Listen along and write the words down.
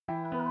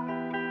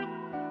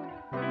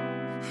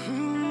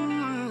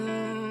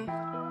Mm,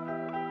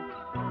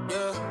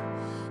 yeah.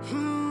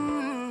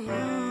 Mm,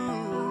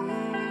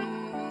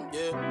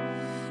 yeah.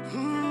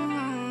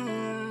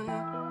 Mm,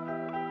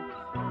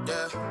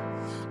 yeah.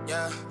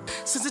 Yeah.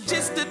 Since it's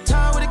just the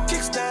time with a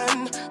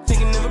kickstand,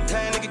 thinking of a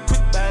plan to get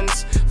quick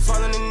bands,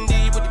 falling in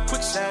deep with the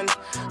quicksand.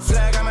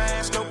 Flag on my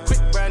ass, no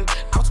quick brand.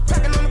 I was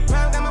packing on the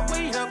pound, got my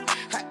weight up.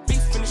 Hot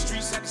beef in the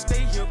streets, I can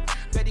stay here.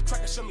 Betty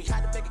Crocker show me how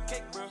to bake a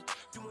cake, bro.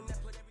 Doing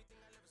that, put everything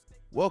I never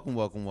stay.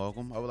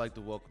 Welcome. I would like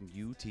to welcome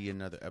you to yet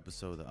another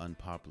episode of the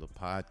Unpopular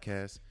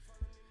Podcast.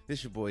 This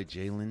is your boy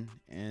Jalen,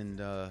 and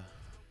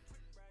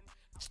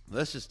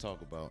let's just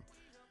talk about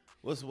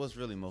what's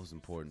really most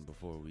important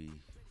before we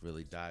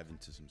really dive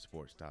into some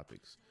sports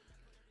topics.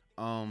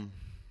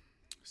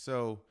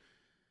 So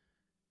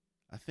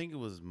I think it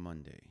was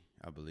Monday,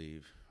 I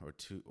believe, I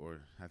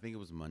think it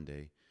was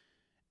Monday.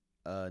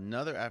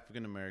 Another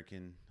African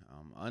American,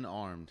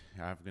 unarmed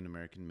African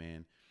American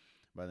man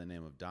by the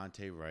name of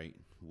Daunte Wright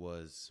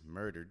was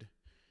murdered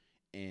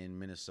in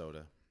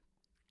Minnesota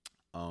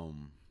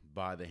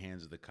by the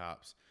hands of the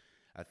cops.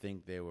 I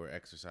think they were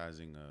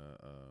exercising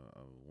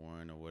a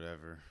warrant or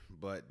whatever,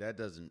 but that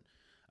doesn't,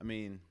 I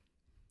mean,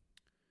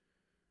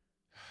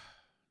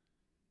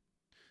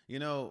 you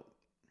know,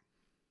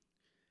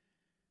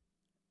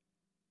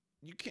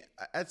 you can't,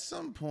 at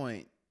some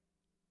point,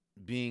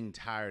 being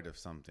tired of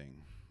something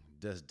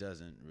just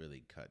doesn't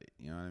really cut it.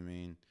 You know what I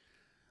mean?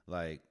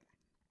 Like,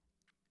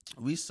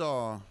 we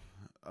saw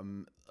a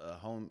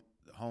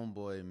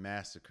homeboy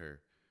massacre,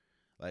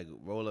 like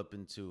roll up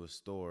into a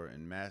store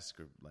and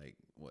massacre like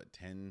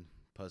 10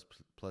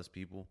 plus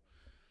people.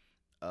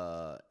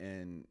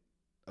 And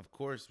of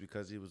course,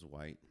 because he was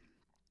white,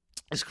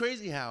 it's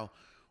crazy how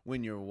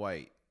when you're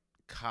white,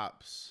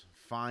 cops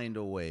find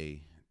a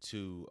way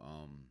to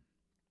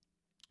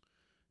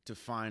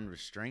find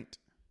restraint,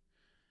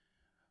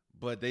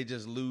 but they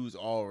just lose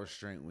all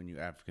restraint when you're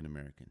African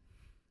American.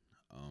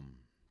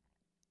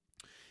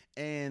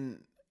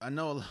 And I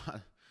know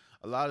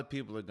a lot of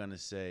people are gonna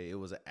say it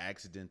was an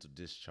accidental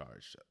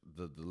discharge.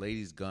 The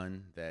lady's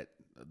gun, that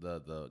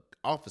the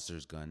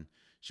officer's gun,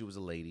 she was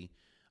a lady,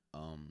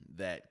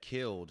 that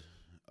killed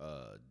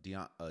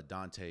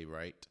Daunte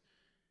Wright.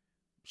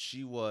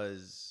 She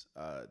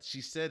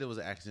said it was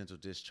an accidental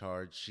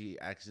discharge. She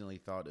accidentally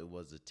thought it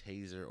was a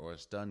taser or a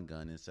stun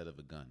gun instead of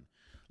a gun.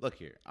 Look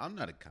here, I'm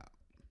not a cop.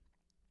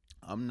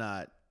 I'm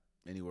not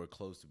anywhere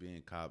close to being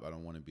a cop. I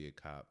don't want to be a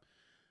cop.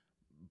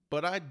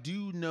 But I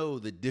do know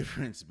the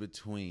difference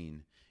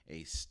between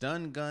a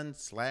stun gun /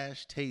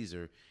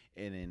 taser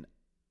and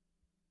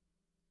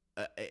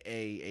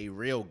a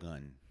real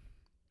gun.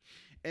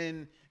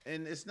 And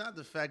it's not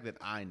the fact that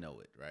I know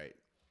it, right?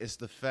 It's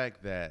the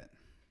fact that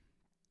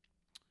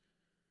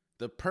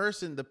the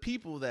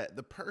people that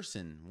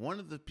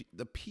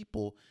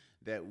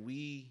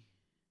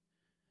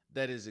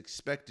is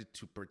expected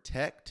to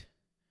protect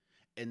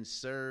and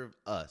serve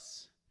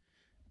us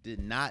did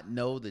not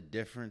know the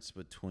difference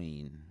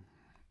between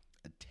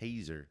a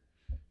taser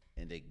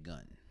and a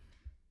gun.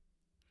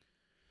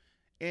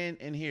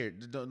 And here,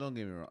 don't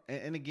get me wrong.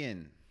 And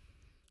again,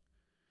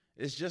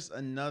 it's just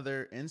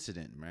another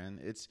incident, man.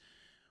 It's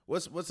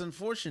what's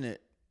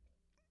unfortunate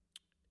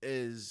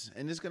is,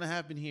 and it's gonna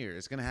happen here.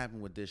 It's gonna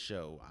happen with this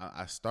show.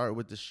 I start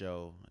with the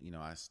show. You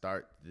know,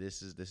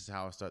 this is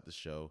how I start the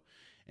show,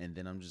 and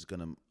then I'm just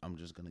gonna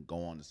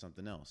go on to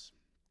something else.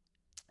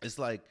 It's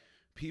like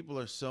people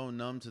are so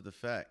numb to the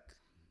fact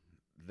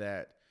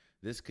that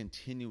this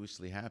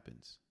continuously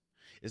happens.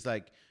 It's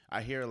like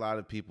I hear a lot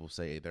of people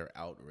say they're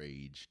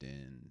outraged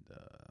and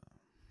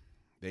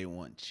they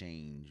want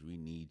change. We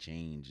need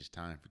change. It's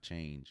time for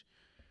change.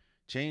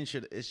 It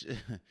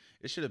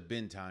should have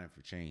been time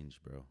for change,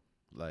 bro.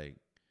 Like,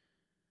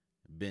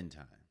 been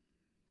time.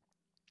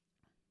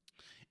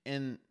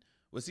 And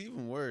what's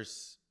even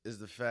worse is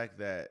the fact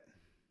that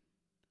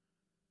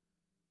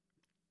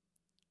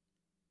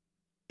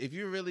if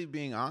you're really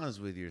being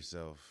honest with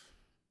yourself,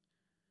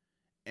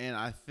 and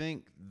I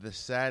think the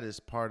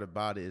saddest part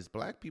about it is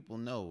black people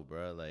know,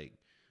 bro. Like,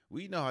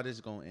 we know how this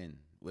is gonna end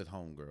with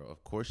homegirl.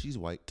 Of course, she's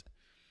white,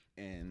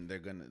 and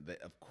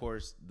of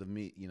course, a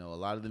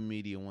lot of the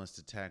media wants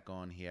to tack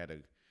on he had a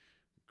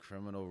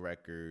criminal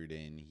record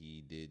and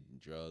he did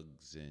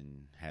drugs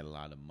and had a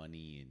lot of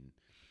money and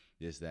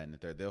this, that, and the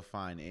third. They'll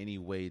find any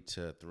way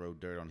to throw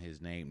dirt on his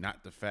name,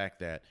 not the fact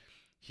that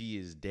he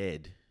is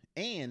dead.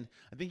 And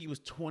I think he was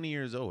 20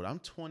 years old. I'm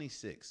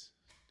 26.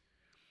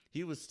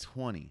 He was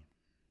 20.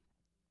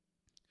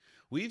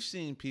 We've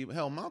seen people.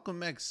 Hell,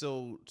 Malcolm X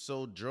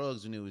sold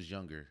drugs when he was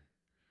younger,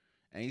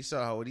 and you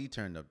saw what he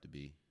turned up to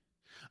be.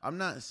 I'm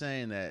not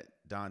saying that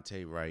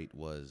Daunte Wright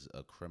was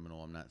a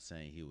criminal. I'm not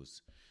saying he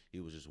was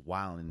just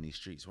wilding in these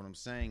streets. What I'm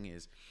saying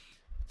is,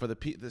 for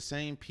the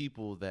same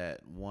people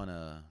that want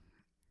to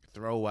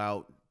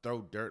throw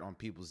dirt on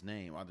people's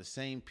name are the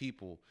same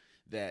people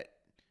that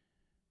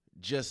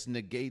just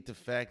negate the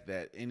fact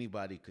that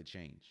anybody could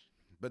change.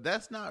 But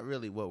that's not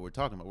really what we're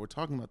talking about. We're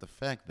talking about the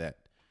fact that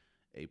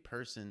a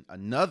person,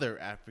 another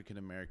African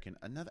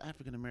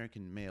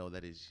American male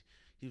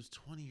he was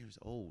 20 years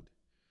old,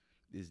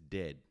 is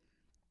dead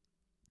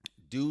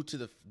due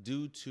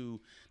to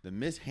the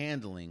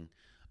mishandling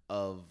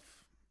of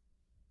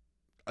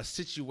a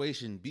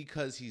situation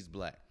because he's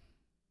black,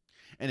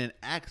 and an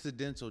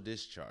accidental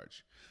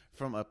discharge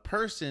from a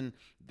person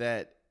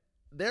that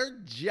their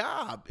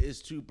job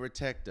is to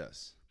protect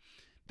us.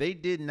 They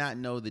did not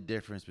know the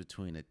difference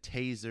between a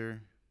taser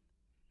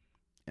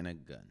and a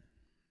gun.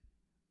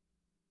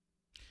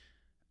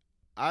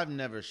 I've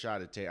never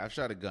shot a taser. I've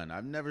shot a gun.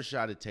 I've never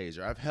shot a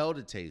taser. I've held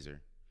a taser.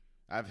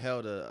 I've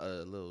held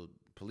a little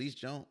police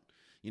joint.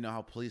 You know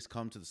how police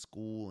come to the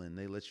school and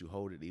they let you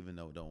hold it even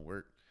though it don't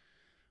work.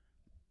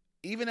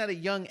 Even at a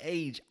young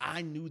age,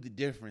 I knew the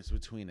difference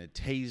between a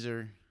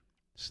taser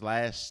 /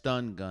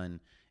 stun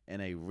gun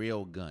and a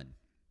real gun.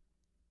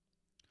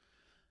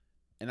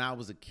 And I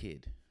was a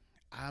kid.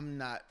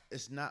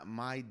 It's not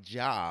my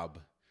job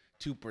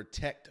to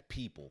protect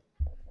people.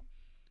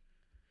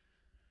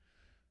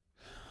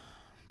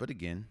 But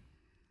again,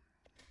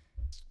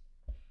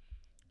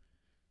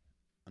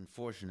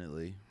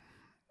 unfortunately,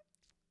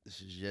 this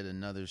is yet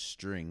another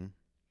string.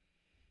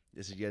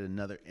 This is yet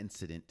another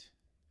incident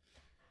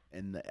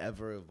in the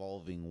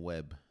ever-evolving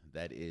web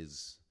that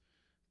is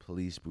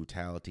police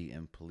brutality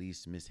and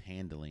police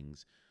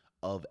mishandlings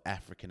of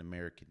African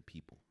American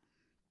people.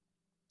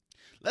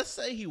 Let's just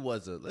say he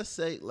was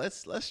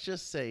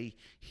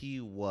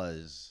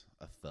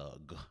a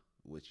thug,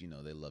 which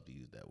they love to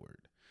use that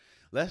word.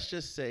 Let's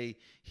just say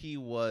he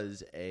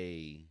was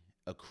a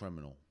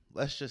criminal.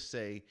 Let's just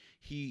say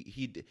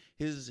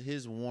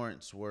his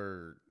warrants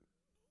were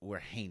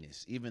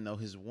heinous, even though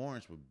his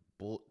warrants were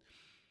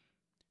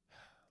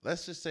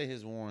Let's just say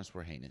his warrants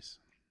were heinous.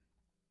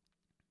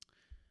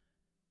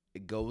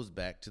 It goes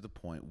back to the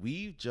point.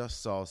 We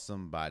just saw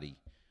somebody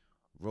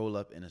roll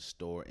up in a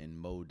store and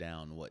mow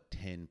down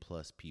 10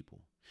 plus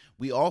people.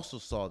 We also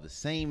saw the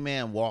same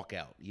man walk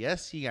out.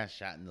 Yes, he got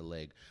shot in the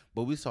leg,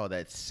 but we saw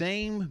that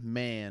same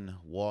man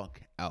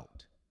walk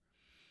out.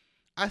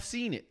 I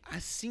seen it. I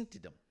seen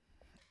it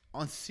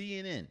on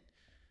CNN.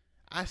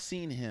 I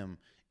seen him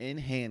in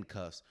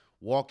handcuffs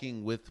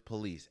walking with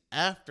police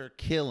after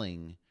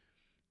killing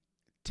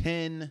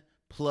 10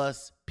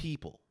 plus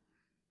people.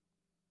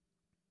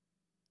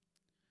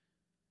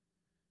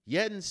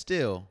 Yet and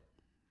still,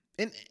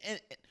 and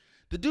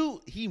the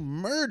dude, he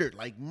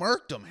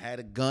murked them, had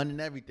a gun and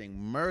everything,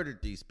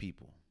 murdered these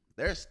people.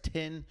 There's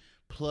 10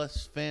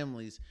 plus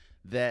families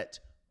that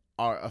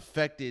are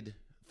affected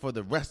for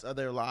the rest of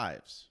their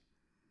lives.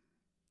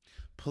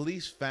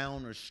 Police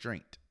found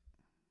restraint.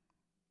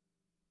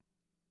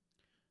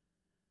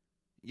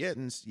 Yet,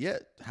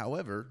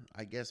 however,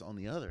 I guess on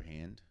the other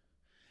hand,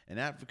 an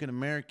African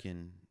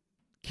American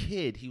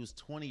kid, he was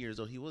 20 years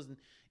old. He wasn't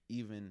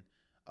even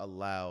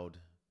allowed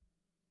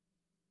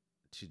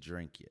to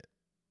drink yet.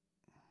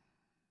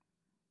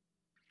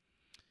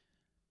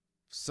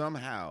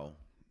 Somehow,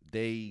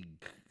 they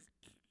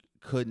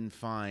couldn't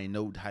find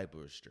no type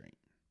of restraint.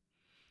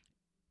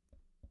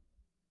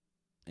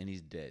 And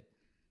he's dead.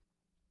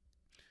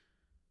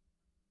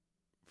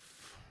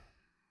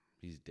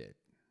 He's dead.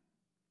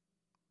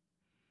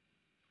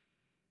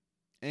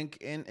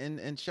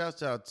 And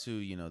shouts out to,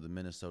 the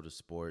Minnesota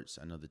sports.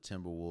 I know the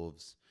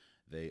Timberwolves,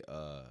 they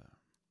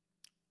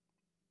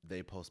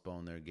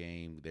postponed their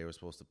game. They were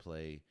supposed to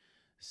play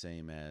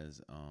same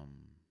as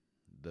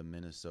the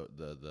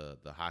Minnesota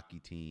the hockey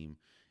team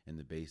and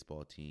the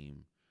baseball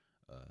team.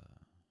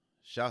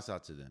 Shouts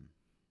out to them.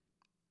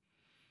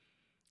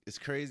 It's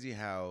crazy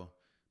how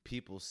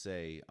people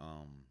say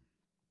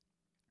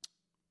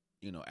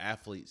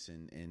athletes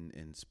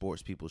and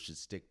sports people should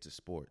stick to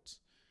sports.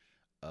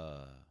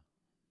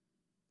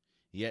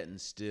 Yet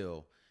and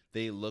still,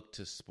 they look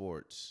to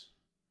sports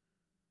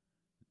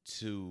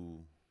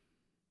to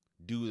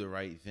do the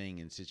right thing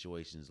in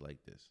situations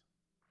like this.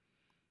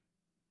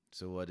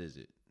 So what is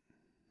it?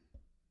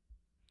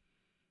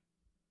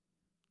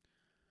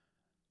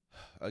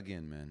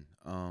 Again, man,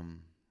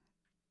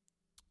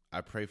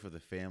 I pray for the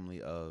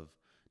family of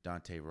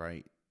Daunte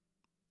Wright.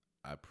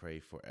 I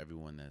pray for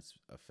everyone that's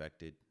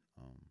affected.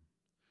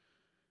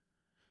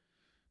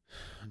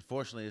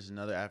 Unfortunately, there's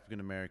another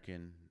African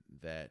American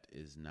that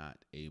is not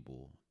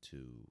able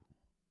to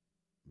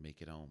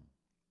make it home.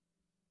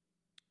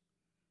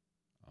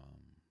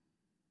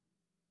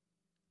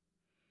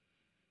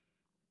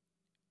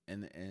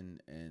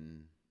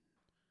 And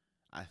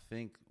I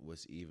think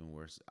what's even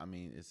worse, I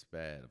mean, it's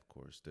bad, of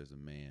course. There's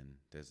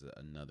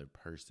another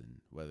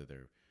person, whether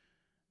they're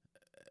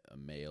a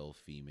male,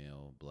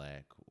 female,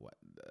 black,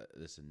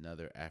 there's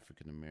another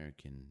African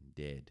American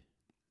dead.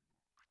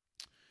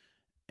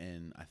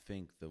 And I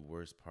think the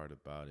worst part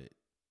about it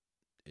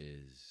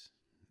is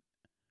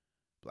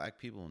black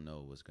people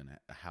know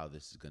how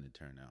this is gonna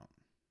turn out.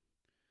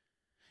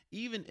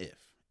 Even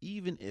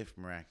if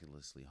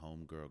miraculously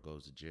homegirl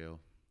goes to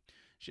jail,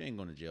 she ain't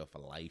going to jail for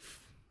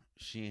life.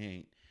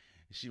 She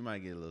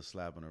might get a little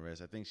slap on the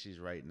wrist. I think she's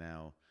right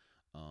now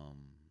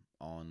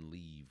on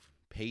leave,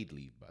 paid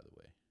leave, by the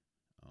way.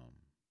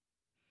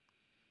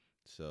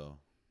 So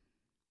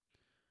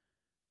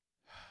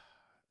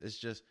it's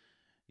just,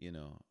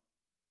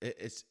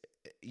 it's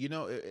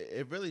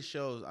it really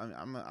shows.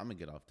 I'm gonna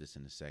get off this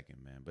in a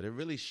second, man. But it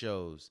really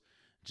shows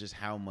just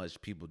how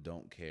much people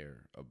don't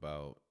care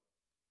about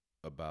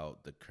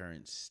the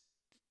current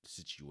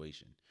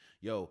situation.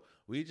 Yo,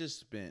 we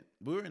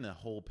were in a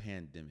whole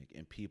pandemic,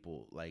 and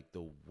people like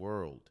the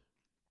world,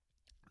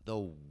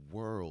 the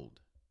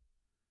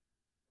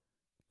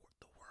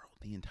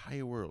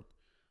entire world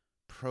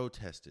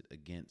protested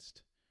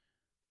against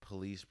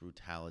police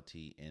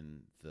brutality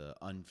and the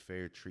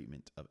unfair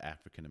treatment of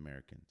African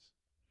Americans.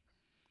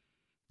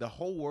 The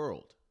whole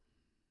world.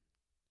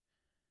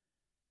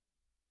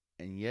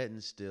 And yet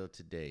and still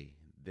today,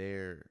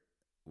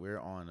 we're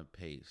on a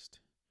pace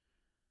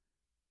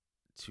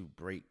to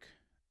break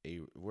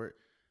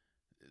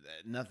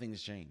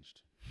nothing's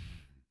changed.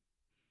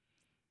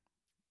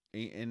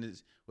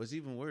 And what's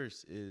even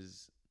worse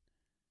is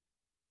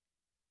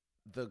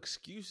the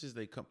excuses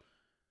they come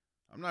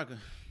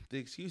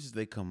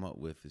up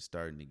with is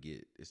starting to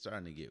get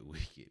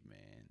wicked,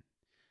 man.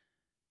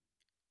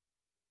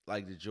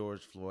 Like the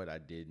George Floyd, I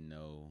didn't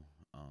know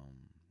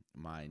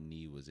my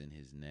knee was in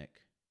his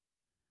neck.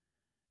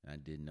 And I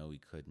didn't know he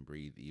couldn't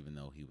breathe, even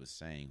though he was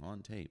saying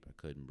on tape I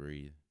couldn't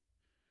breathe.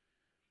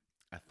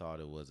 I thought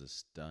it was a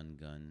stun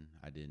gun.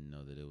 I didn't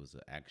know that it was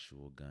an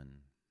actual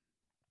gun.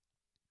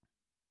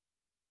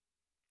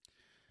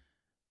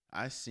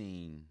 I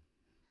seen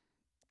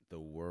the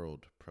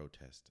world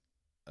protest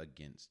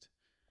against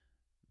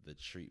the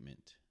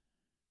treatment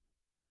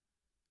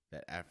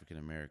that African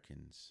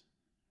Americans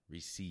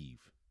receive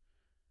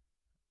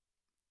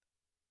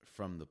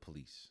from the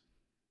police.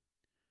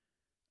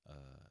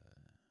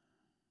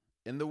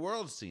 And the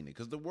world's seen it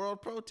because the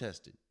world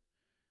protested.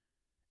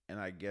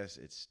 And I guess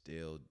it's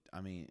still,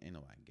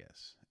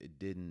 it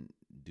didn't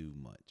do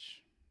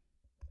much.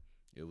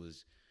 It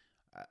was,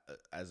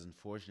 as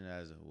unfortunate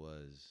as it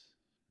was,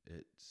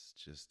 it's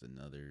just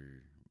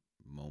another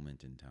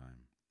moment in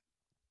time.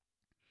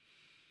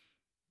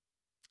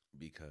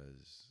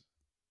 Because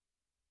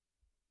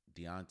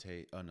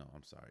Daunte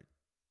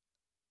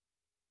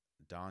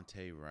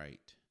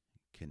Wright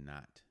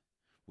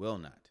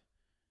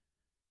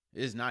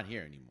is not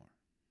here anymore.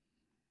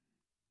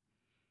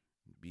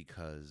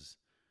 Because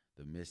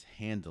the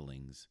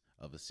mishandlings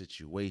of a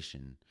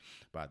situation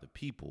by the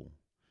people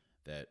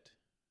that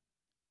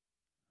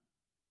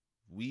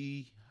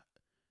we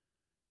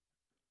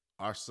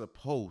are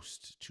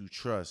supposed to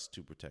trust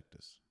to protect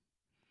us.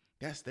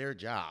 That's their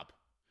job.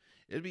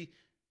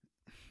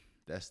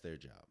 That's their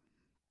job.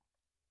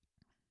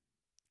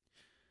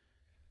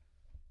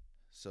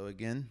 So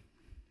again,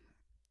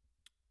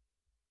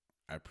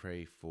 I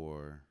pray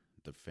for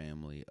the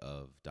family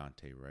of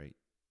Daunte Wright.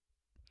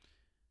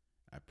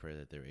 I pray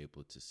that they're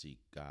able to seek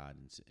God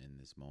in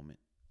this moment,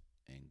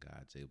 and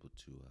God's able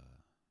to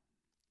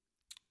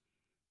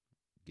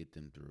get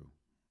them through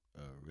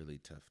a really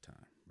tough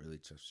time, really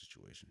tough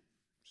situation.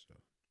 So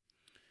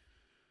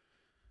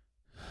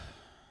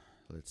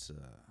let's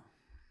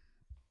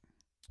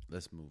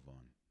move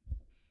on.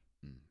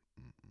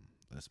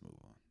 Let's move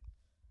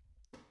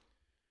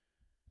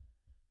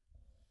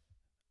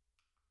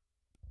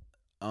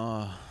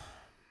on.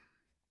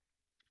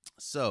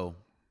 So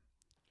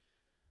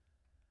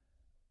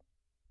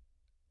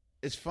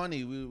it's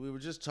funny, we were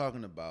just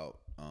talking about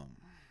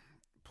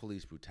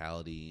police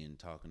brutality and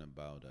talking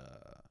about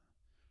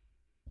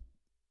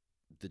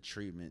the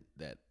treatment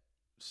that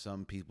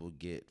some people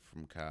get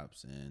from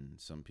cops and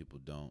some people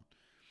don't.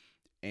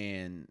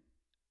 And,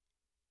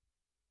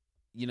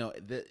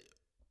 the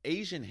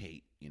Asian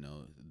hate,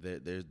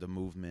 there's the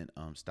movement,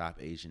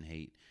 Stop Asian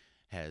Hate,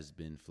 has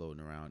been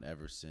floating around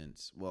ever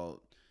since the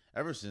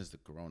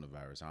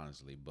coronavirus,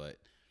 honestly. But,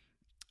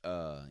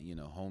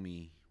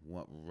 homie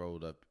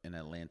rode up in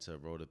Atlanta,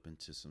 rode up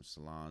into some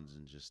salons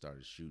and just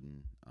started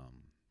shooting.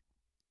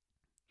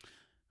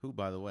 Who,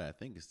 by the way, I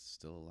think is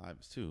still alive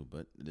too,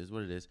 but it is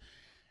what it is.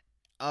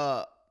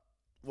 Why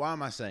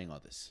am I saying all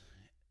this?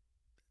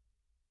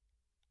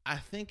 I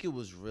think it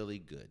was really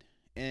good.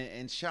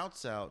 And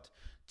shouts out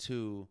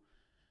to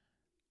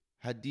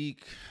Hideki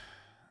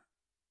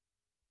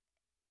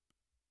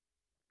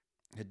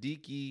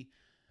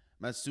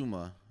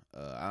Matsuyama.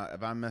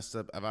 If I messed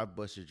up, if I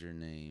butchered your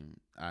name,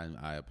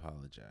 I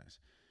apologize.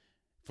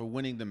 For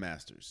winning the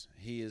Masters.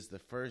 He is the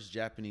first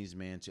Japanese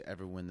man to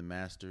ever win the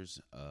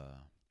Masters.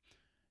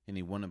 And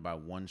he won it by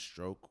one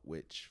stroke,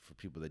 which for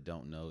people that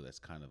don't know, that's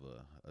kind of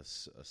a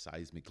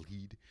seismic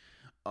lead.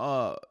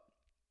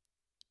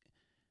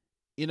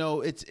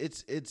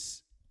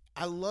 It's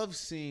I love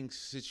seeing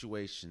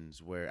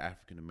situations where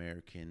African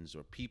Americans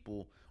or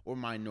people or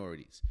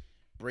minorities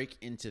break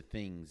into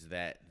things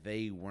that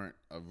they weren't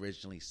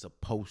originally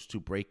supposed to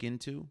break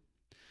into.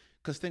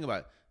 Because think about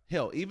it.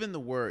 Hell, even the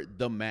word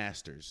the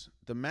Masters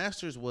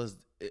was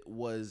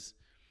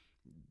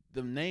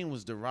the name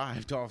was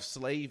derived off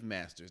slave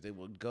masters. They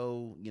would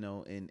go,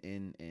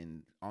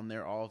 and on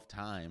their off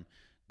time,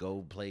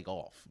 go play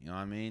golf. You know what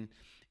I mean?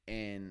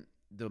 And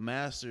the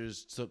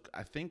Masters took,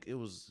 I think it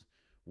was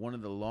one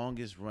of the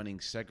longest running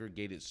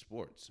segregated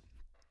sports.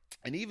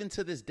 And even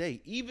to this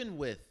day, even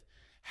with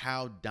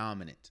how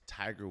dominant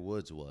Tiger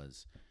Woods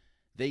was,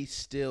 they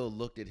still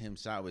looked at him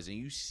sideways. And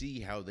you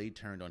see how they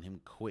turned on him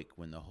quick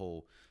when the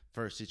whole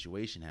first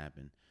situation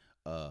happened.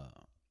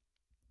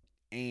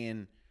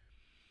 And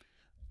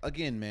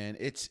again, man,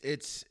 it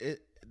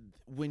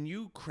when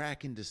you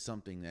crack into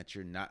something that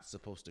you're not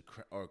supposed to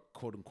or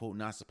quote unquote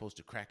not supposed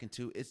to crack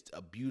into, it's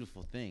a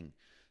beautiful thing.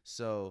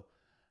 So,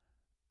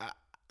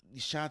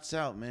 shouts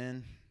out,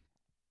 man.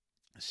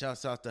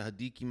 Shouts out to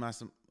Hideki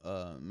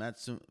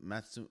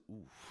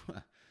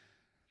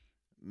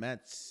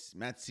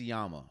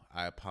Matsuyama.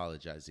 I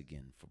apologize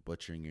again for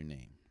butchering your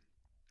name,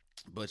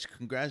 but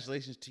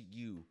congratulations to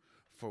you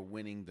for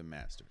winning the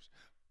Masters.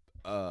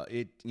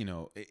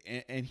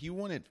 And he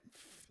won it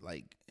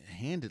like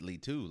handedly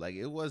too. Like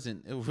it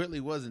really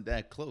wasn't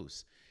that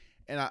close.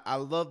 And I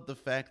love the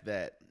fact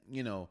that,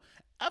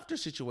 after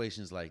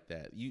situations like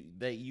that,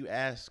 you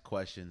ask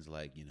questions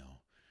like,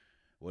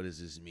 what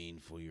does this mean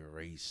for your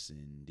race?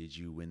 And did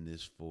you win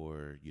this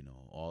for,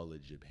 all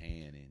of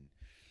Japan?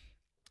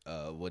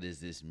 And what does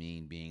this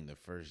mean being the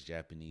first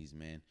Japanese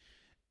man?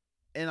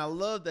 And I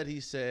love that he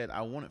said,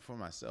 I want it for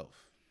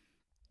myself.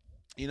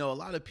 A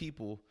lot of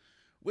people,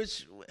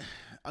 which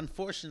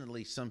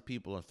unfortunately some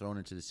people are thrown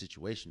into the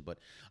situation, but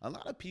a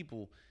lot of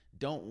people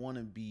don't want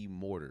to be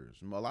martyrs.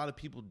 A lot of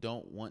people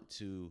don't want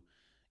to,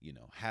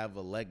 have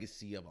a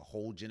legacy of a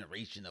whole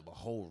generation, of a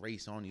whole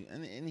race on you.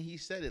 And he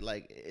said it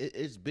like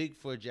it's big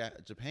for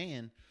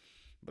Japan,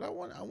 but I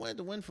wanted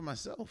to win for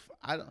myself.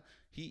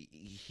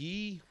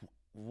 He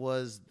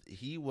was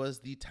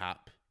the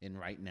top, and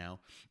right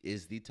now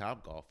is the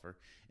top golfer,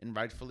 and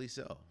rightfully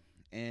so.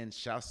 And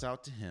shouts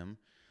out to him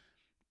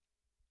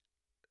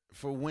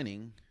for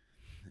winning,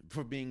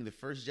 for being the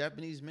first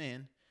Japanese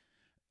man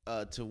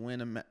to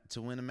win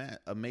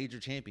a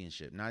major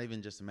championship. Not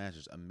even just a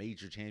Masters, a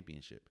major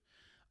championship.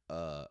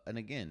 And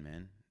again,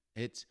 man,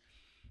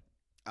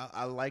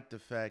 I like the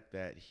fact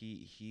that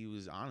he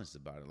was honest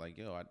about it. Like,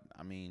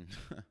 I mean,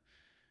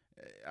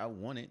 I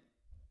won it,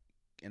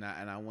 and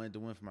I wanted to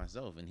win for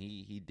myself, and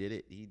he did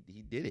it.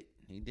 He did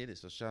it.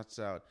 So shouts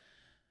out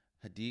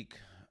Hideki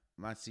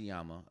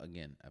Matsuyama.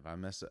 Again, if I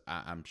mess up,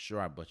 I'm sure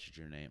I butchered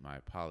your name. I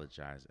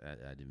apologize.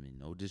 I didn't mean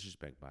no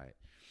disrespect by it,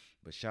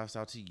 but shouts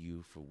out to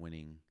you for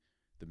winning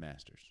the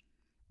Masters.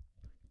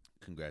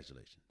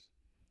 Congratulations.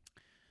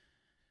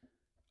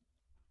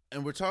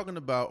 And we're talking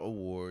about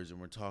awards,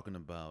 and we're talking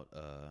about,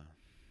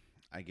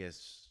 I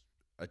guess,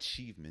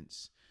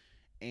 achievements.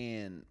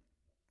 And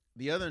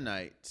the other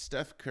night,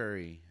 Steph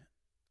Curry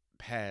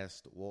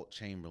passed Wilt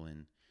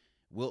Chamberlain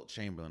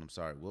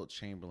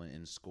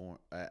in score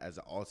as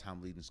an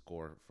all-time leading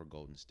scorer for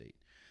Golden State.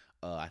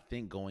 I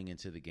think going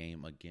into the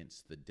game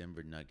against the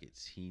Denver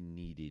Nuggets, he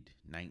needed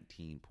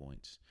 19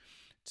 points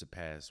to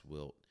pass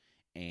Wilt,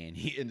 and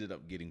he ended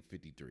up getting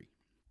 53.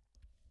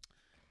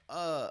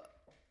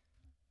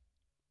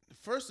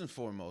 First and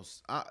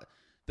foremost,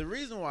 the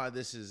reason why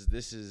this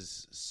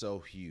is so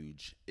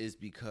huge is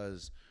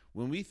because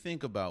when we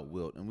think about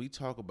Wilt and we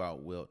talk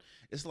about Wilt,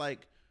 it's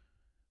like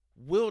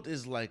Wilt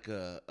is like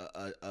it's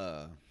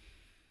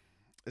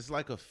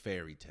like a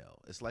fairy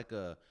tale. It's like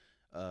a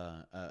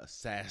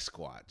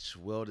Sasquatch.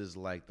 Wilt is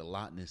like the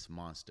Loch Ness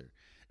monster.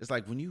 It's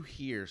like when you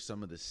hear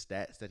some of the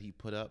stats that he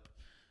put up,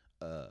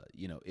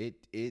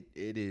 it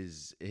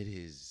is.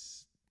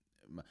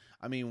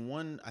 I mean,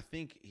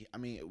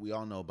 we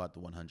all know about the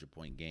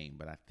 100-point game,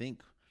 but I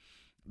think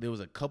there was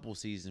a couple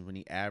seasons when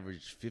he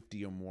averaged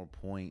 50 or more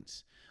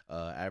points,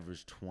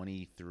 averaged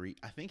 23.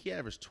 I think he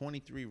averaged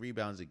 23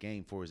 rebounds a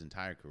game for his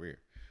entire career,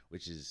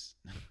 which is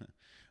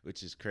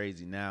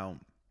crazy. Now,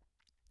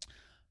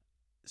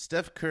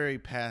 Steph Curry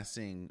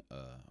passing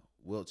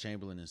Wilt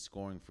Chamberlain in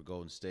scoring for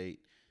Golden State.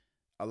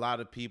 A lot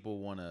of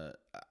people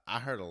I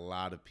heard a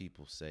lot of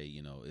people say,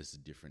 it's a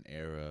different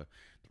era,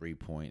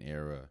 3-point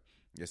era.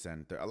 Yes,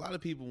 and a lot of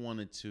people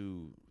wanted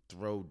to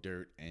throw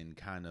dirt and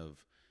kind of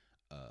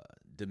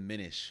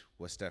diminish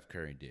what Steph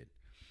Curry did.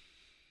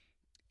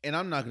 And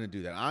I'm not going to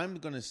do that. I'm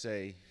going to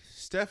say,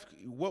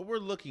 what we're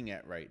looking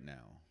at right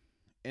now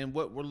and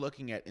what we're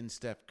looking at in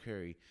Steph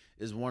Curry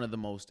is one of the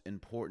most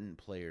important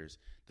players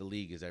the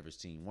league has ever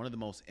seen. One of the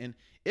most, and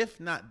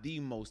if not the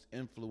most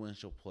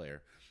influential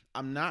player.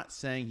 I'm not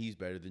saying he's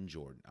better than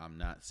Jordan. I'm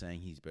not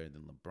saying he's better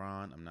than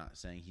LeBron. I'm not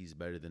saying he's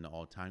better than the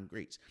all-time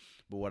greats.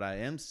 But what I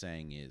am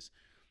saying is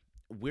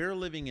we're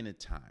living in a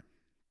time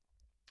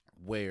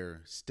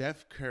where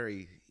Steph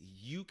Curry,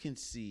 you can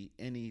see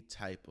any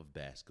type of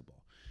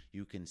basketball.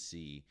 You can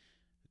see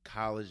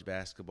college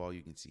basketball.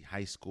 You can see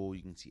high school.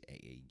 You can see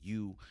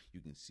AAU.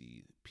 You can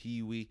see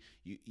Pee Wee.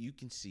 You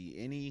can see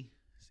any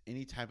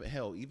type of,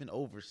 hell, even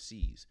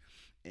overseas,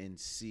 and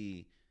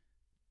see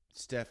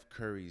Steph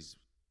Curry's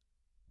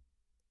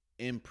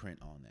imprint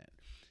on that.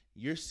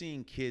 You're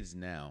seeing kids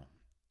now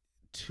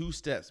 2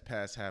 steps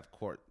past half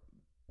court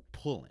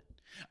pulling.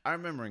 I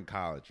remember in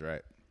college,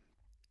 right?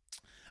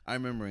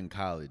 It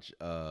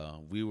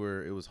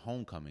was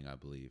homecoming, I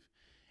believe.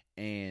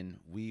 And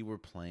we were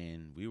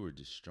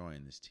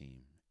destroying this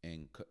team.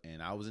 and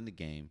I was in the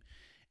game,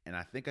 and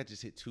I think I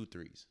just hit 2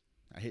 threes.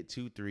 I hit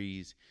 2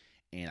 threes,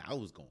 and I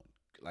was going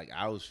like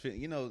I was fit.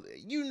 You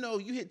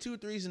hit 2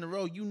 threes in a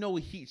row. You know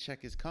a heat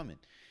check is coming,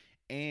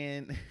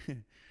 and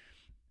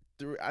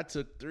I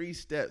took 3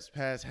 steps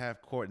past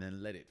half court and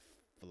then let it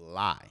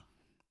fly.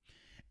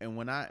 And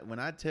when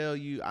I tell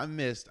you I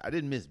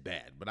didn't miss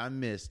bad, but I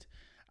missed.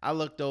 I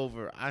looked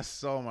over, I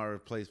saw my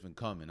replacement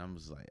coming. I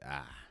was like,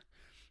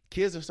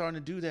 kids are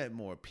starting to do that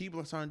more. People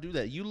are starting to do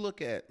that. You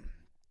look at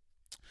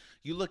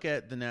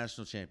the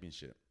national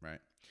championship, right?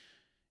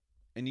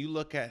 And you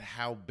look at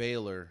how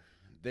Baylor,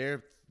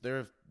 their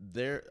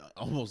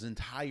almost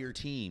entire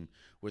team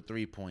were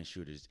 3-point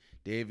shooters.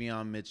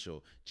 Davion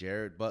Mitchell,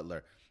 Jared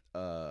Butler,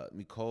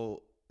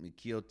 Mikael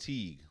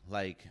Teague.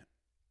 Like,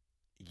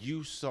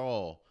 you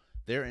saw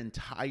their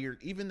entire,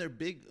 even their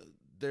big,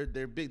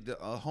 the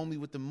homie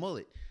with the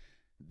mullet.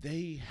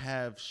 They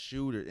have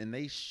shooters, and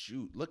they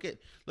shoot. Look at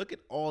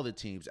all the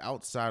teams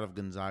outside of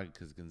Gonzaga,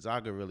 because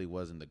Gonzaga really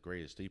wasn't the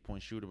greatest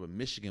 3-point shooter, but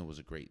Michigan was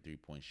a great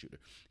 3-point shooter.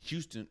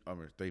 Houston,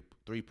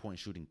 3-point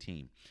shooting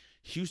team.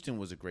 Houston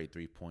was a great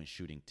 3-point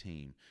shooting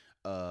team.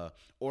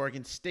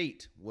 Oregon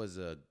State was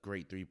a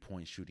great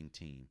 3-point shooting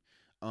team.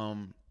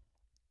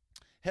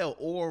 Hell,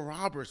 Oral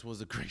Roberts was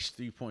a great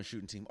 3-point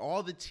shooting team.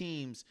 All the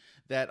teams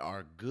that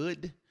are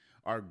good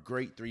are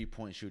great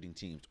 3-point shooting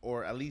teams,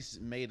 or at least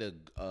made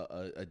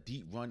a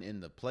deep run in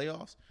the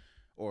playoffs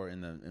or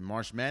in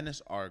March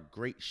Madness, are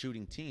great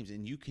shooting teams.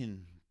 And you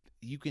can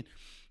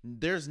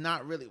there's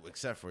not really,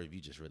 except for if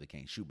you just really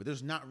can't shoot, but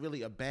there's not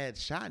really a bad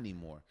shot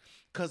anymore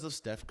because of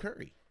Steph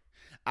Curry.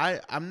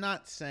 I'm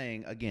not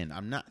saying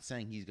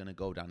he's going to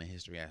go down in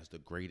history as the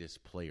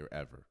greatest player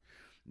ever.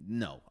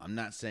 No, I'm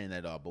not saying that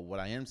at all. But what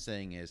I am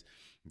saying is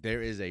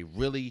there is a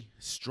really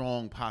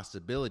strong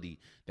possibility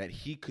that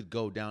he could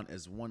go down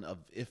as one of,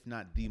 if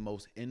not the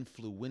most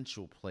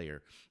influential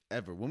player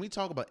ever. When we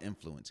talk about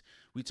influence,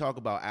 we talk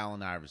about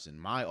Allen Iverson,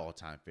 my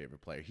all-time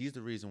favorite player. He's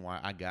the reason why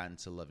I got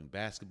into loving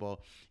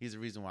basketball. He's the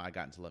reason why I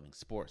got into loving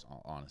sports,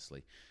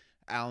 honestly.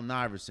 Allen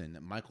Iverson,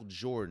 Michael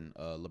Jordan,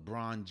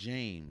 LeBron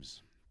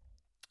James.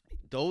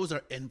 Those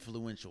are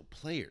influential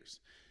players.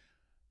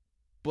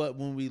 But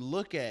when we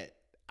look at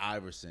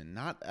Iverson,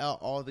 not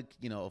all the,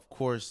 of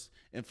course,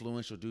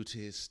 influential due to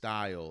his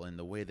style and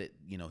the way that,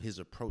 his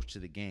approach to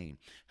the game,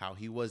 how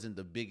he wasn't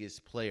the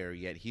biggest player,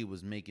 yet he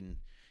was making,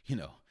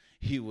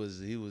 he was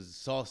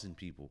saucing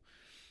people.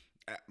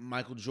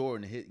 Michael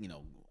Jordan,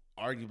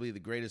 arguably the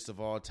greatest of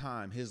all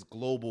time, his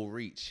global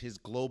reach, his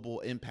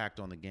global impact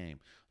on the game.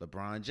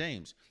 LeBron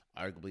James,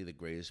 arguably the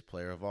greatest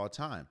player of all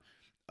time.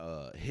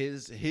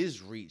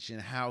 His reach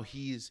and how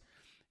he's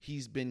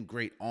been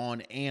great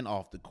on and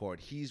off the court.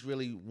 He's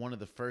really one of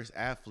the first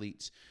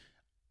athletes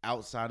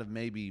outside of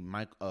maybe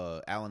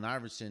Allen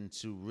Iverson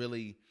to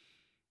really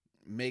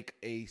make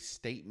a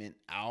statement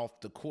off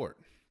the court.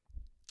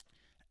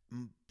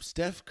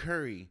 Steph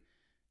Curry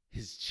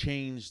has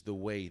changed the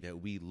way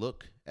that we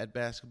look at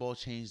basketball,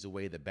 changed the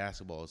way that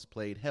basketball is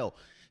played. Hell,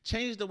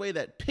 changed the way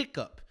that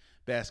pickup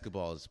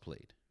basketball is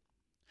played.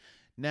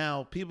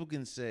 Now, people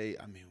can say,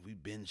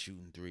 we've been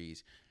shooting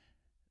threes.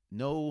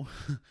 No,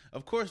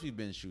 of course we've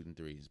been shooting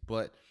threes,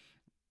 but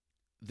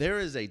there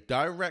is a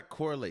direct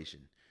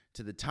correlation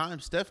to the time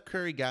Steph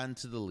Curry got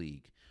into the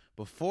league.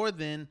 Before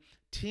then,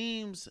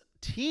 teams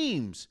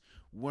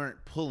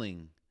weren't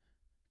pulling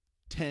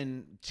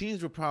 10.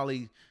 Teams were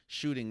probably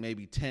shooting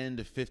maybe 10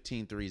 to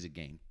 15 threes a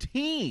game.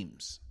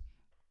 Teams.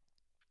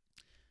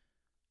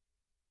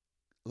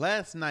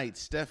 Last night,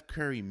 Steph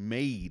Curry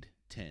made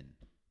 10.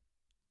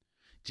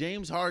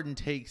 James Harden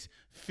takes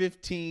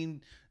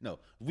 15. No,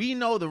 we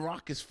know the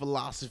Rockets'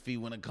 philosophy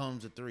when it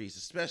comes to threes,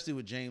 especially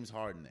with James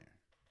Harden there.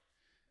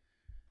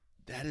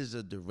 That is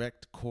a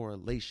direct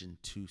correlation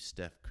to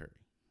Steph Curry.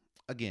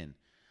 Again,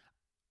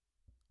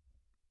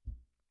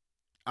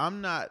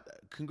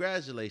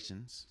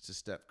 congratulations to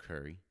Steph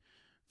Curry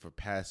for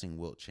passing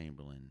Wilt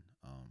Chamberlain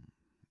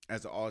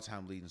as the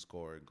all-time leading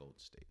scorer in Golden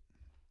State.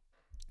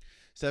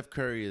 Steph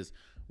Curry is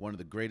one of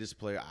the greatest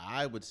players,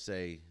 I would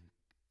say.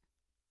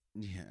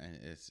 Yeah,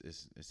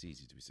 it's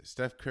easy to be said.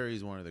 Steph Curry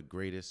is one of the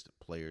greatest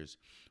players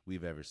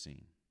we've ever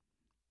seen.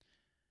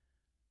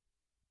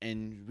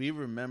 And we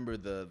remember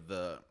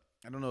the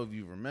I don't know if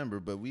you remember,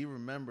 but we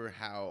remember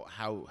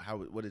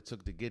what it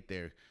took to get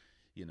there.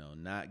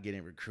 Not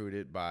getting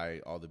recruited by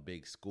all the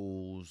big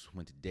schools,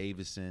 went to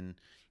Davidson,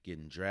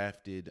 getting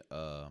drafted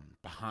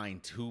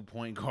behind 2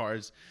 point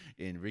guards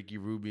in Ricky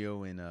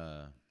Rubio and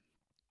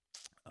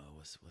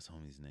what's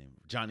homie's name?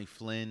 Johnny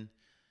Flynn.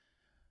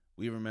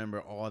 We remember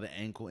all the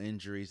ankle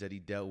injuries that he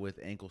dealt with,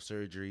 ankle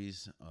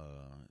surgeries,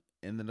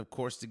 and then, of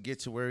course, to get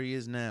to where he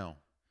is now.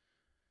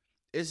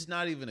 It's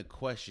not even a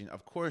question.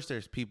 Of course,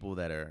 there's people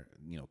that are,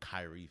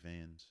 Kyrie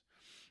fans.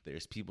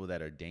 There's people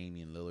that are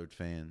Damian Lillard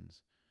fans.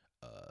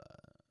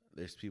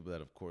 There's people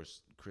that, of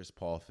course, Chris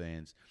Paul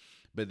fans.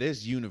 But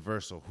there's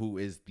universal who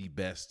is the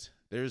best.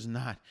 There's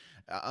not,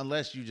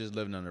 unless you just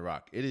living on the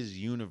rock. It is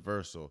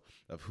universal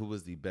of who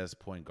is the best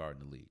point guard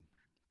in the league.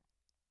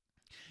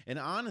 And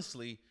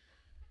honestly,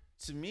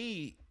 to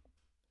me,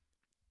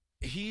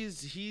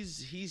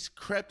 he's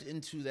crept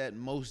into that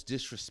most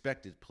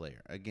disrespected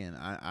player. Again,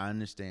 I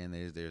understand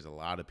there's a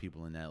lot of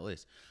people in that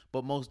list,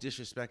 but most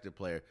disrespected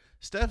player.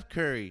 Steph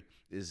Curry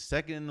is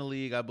second in the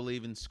league, I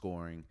believe, in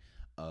scoring.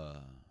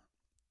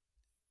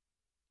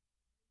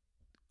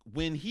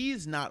 When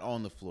he's not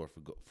on the floor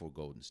for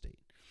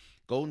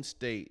Golden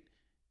State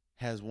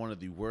has one of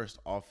the worst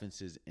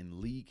offenses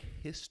in league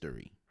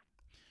history.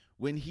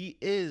 When he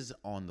is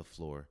on the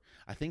floor,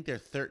 I think they're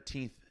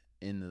 13th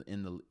in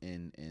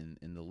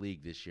the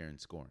league this year in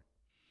scoring.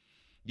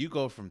 You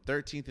go from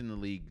 13th in the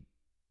league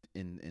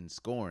in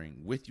scoring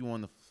with you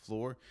on the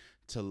floor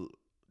to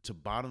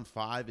bottom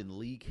 5 in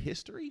league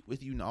history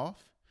with you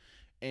off.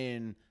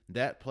 And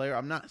that player,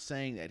 I'm not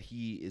saying that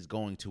he is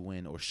going to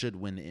win or should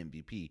win the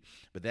MVP,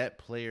 but that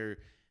player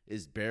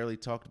is barely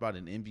talked about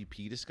in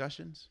MVP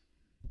discussions.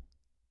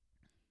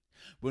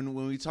 When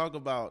we talk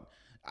about,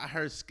 I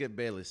heard Skip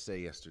Bayless say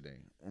yesterday,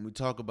 when we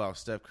talk about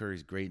Steph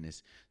Curry's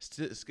greatness,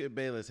 Skip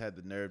Bayless had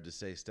the nerve to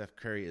say Steph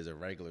Curry is a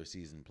regular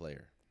season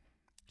player.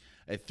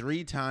 A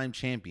 3-time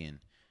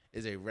champion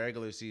is a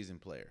regular season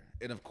player.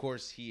 And, of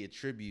course, he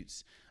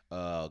attributes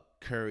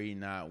Curry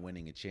not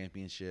winning a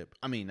championship.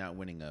 not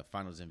winning a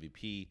Finals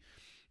MVP.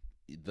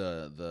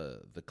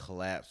 The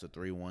collapse, the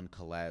 3-1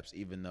 collapse,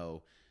 even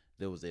though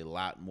there was a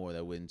lot more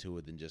that went into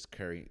it than just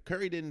Curry.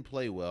 Curry didn't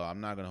play well.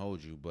 I'm not going to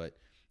hold you, but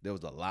there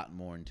was a lot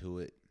more into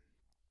it.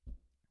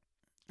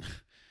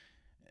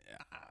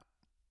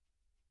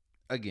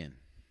 Again,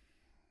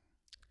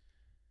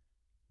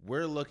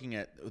 we're looking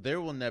at,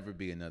 there will never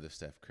be another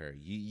Steph Curry.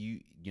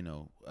 You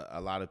know, a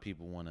lot of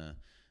people want to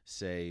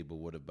say, but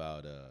what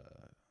about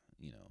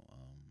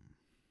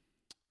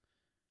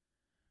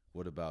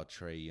what about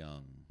Trae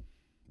Young?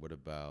 What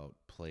about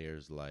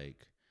players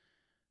like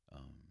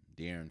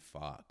De'Aaron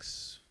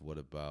Fox? What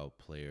about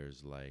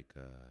players like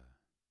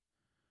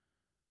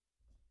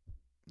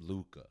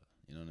Luka?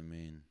 You know what I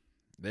mean?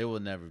 There will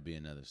never be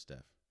another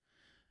Steph.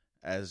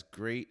 As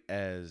great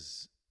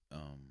as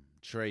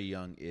Trae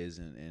Young is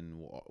and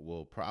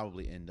will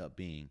probably end up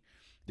being,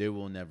 there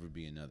will never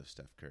be another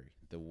Steph Curry.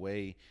 The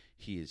way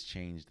he has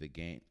changed the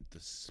game, the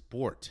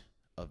sport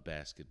of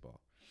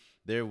basketball,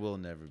 there will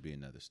never be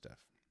another Steph.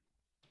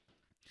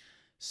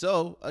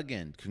 So,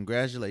 again,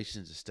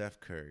 congratulations to Steph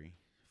Curry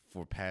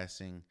for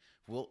passing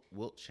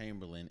Wilt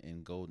Chamberlain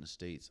in Golden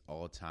State's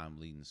all-time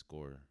leading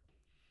scorer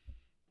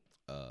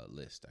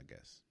list, I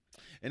guess.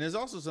 And there's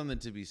also something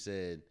to be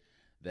said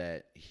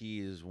that he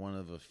is one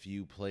of a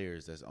few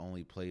players that's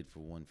only played for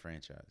one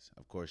franchise.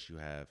 Of course, you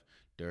have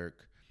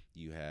Dirk,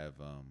 you have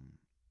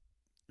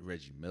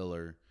Reggie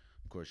Miller,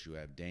 of course, you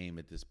have Dame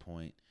at this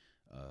point,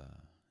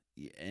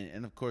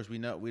 and of course we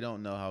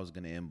don't know how it's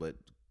going to end. But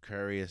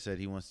Curry has said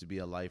he wants to be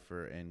a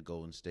lifer in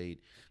Golden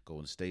State.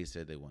 Golden State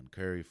said they want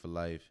Curry for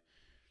life.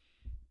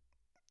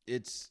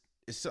 It's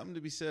something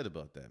to be said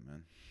about that,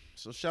 man.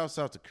 So shouts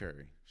out to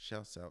Curry.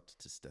 Shouts out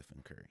to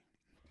Stephen Curry.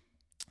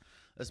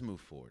 Let's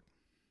move forward.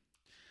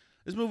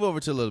 Let's move over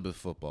to a little bit of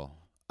football.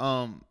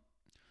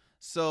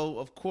 So,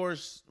 of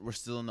course, we're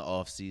still in the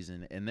off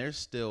season, and there's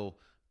still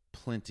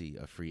plenty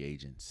of free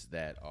agents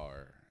that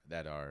are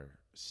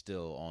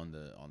still on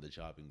the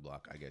chopping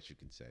block, I guess you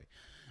can say.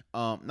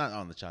 Not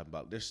on the chopping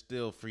block. There's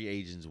still free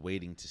agents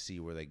waiting to see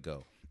where they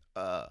go.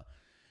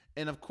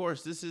 And, of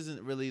course, this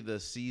isn't really the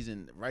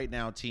season. Right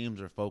now,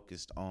 teams are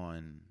focused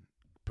on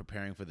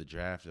preparing for the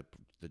draft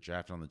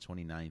on the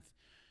 29th.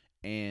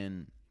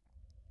 And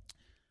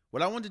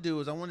what I want to do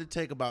is I want to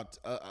take about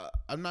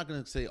I'm not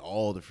going to say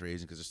all the free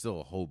agents because there's still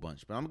a whole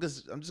bunch, but I'm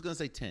just going to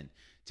say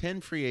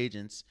 10 free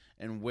agents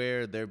and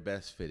where their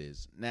best fit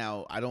is.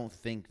 Now, I don't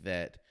think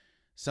that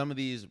some of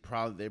these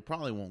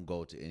probably won't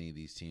go to any of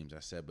these teams I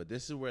said, but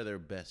this is where their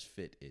best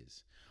fit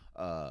is.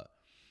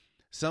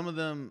 Some of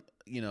them,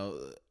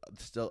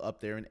 still up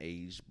there in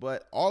age,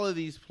 but all of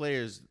these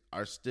players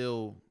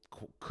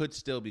could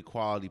still be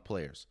quality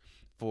players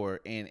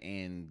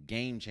and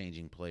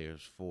game-changing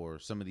players for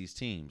some of these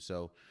teams.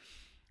 So,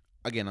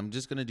 again, I'm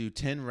just gonna do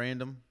 10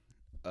 random,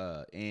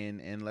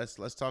 and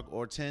let's talk,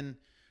 or 10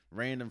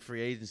 random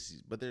free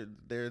agencies, but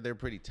they're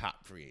pretty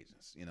top free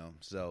agents,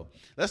 So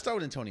let's start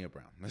with Antonio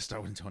Brown.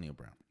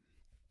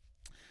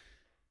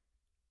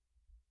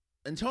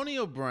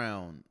 Antonio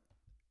Brown.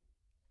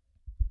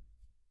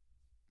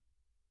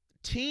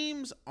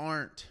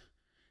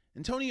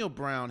 Antonio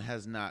Brown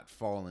has not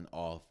fallen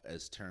off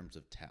as terms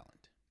of talent.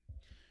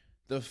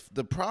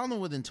 The problem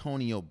with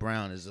Antonio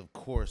Brown is, of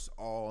course,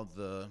 all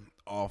the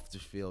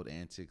off-the-field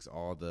antics,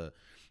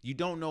 you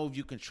don't know if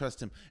you can trust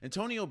him.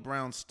 Antonio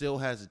Brown still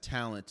has a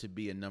talent to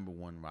be a number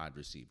one wide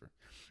receiver.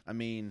 I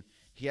mean,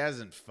 he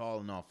hasn't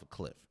fallen off a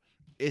cliff.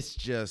 It's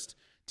just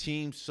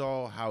teams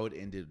saw how it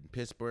ended in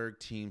Pittsburgh.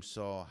 Teams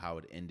saw how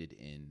it ended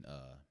in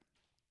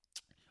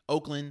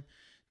Oakland.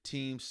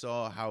 Teams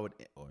saw how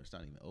it's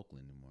not even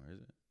Oakland anymore,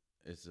 is it?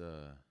 It's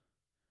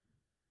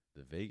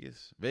the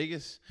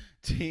Vegas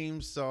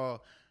teams saw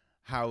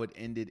how it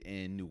ended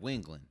in New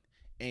England,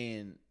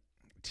 and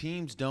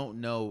teams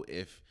don't know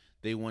if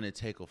they want to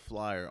take a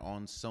flyer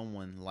on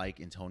someone like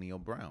Antonio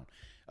Brown.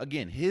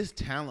 again, his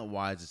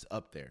talent-wise is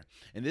up there.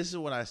 And this is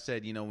what I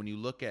said, when you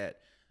look at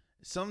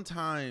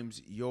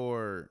sometimes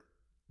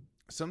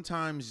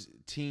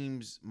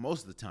teams,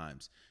 most of the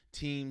times,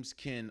 teams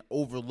can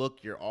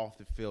overlook your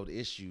off-the-field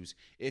issues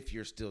if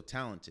you're still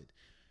talented.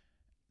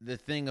 The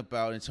thing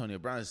about Antonio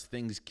Brown is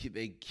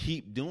they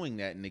keep doing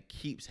that, and it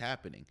keeps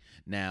happening.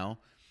 Now,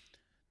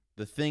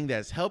 the thing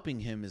that's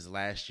helping him is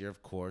last year,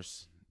 of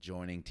course,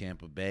 joining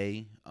Tampa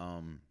Bay.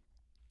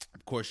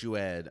 Of course, you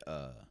had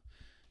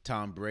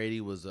Tom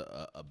Brady was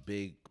a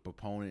big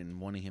proponent in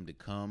wanting him to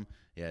come.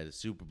 He had a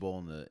Super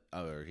Bowl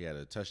he had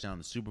a touchdown in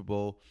the Super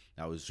Bowl.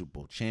 That was a Super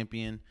Bowl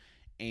champion,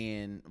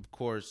 and of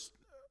course,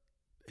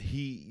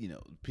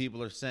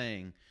 people are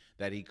saying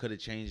that he could have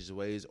changed his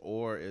ways,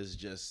 or is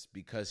just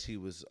because he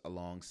was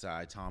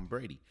alongside Tom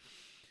Brady.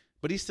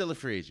 But he's still a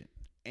free agent.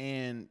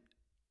 And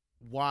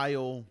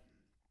while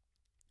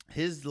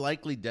his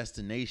likely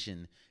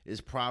destination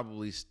is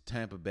probably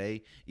Tampa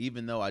Bay,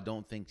 even though I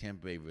don't think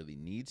Tampa Bay really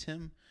needs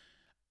him,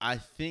 I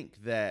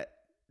think that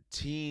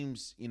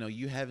teams,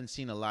 you've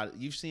seen a lot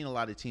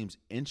of teams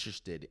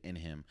interested in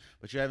him,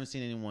 but you haven't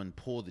seen anyone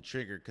pull the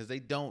trigger because they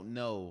don't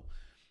know,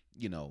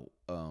 you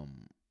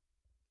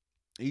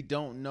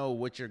don't know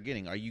what you're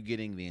getting. Are you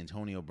getting the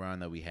Antonio Brown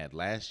that we had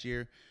last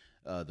year?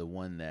 The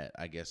one that,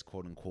 I guess,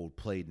 quote unquote,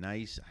 played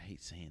nice. I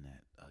hate saying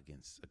that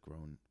against a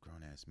grown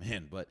ass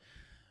man, but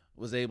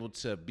was able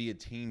to be a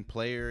team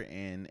player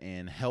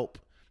and help.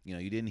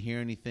 You didn't hear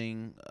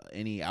anything,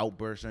 any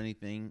outbursts or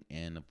anything.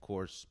 And of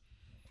course,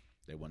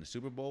 they won the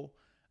Super Bowl.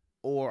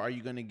 Or are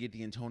you going to get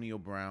the Antonio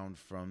Brown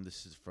from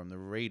the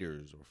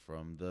Raiders or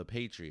from the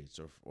Patriots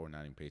or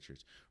not even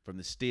Patriots, from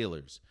the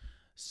Steelers?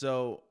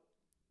 So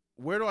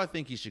where do I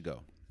think he should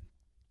go?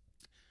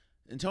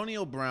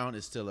 Antonio Brown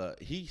is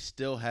he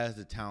still has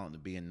the talent to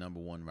be a number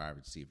one wide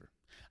receiver.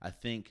 I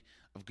think,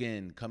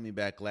 again, coming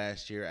back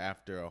last year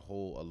after a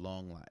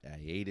long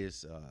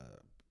hiatus,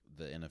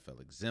 the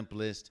NFL exempt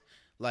list,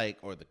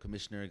 or the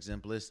commissioner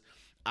exempt list,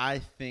 I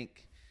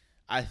think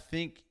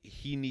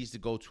he needs to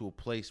go to a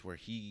place where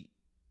he,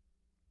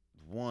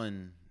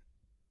 one,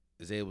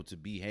 is able to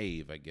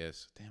behave, I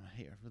guess. Damn,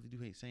 I really do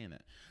hate saying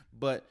that.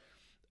 But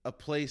a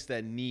place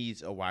that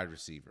needs a wide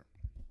receiver.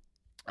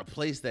 A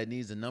place that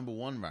needs a number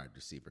one wide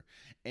receiver.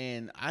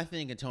 And I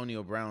think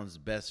Antonio Brown's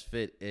best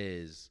fit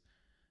is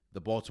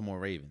the Baltimore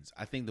Ravens.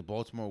 I think the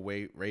Baltimore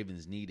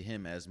Ravens need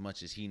him as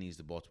much as he needs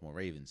the Baltimore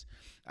Ravens.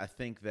 I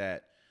think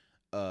that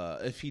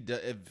if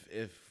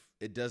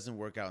it doesn't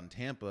work out in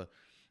Tampa,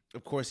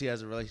 of course he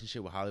has a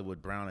relationship with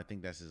Hollywood Brown. I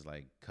think that's his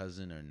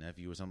cousin or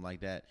nephew or something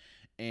like that.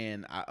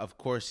 And of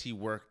course he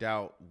worked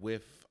out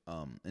with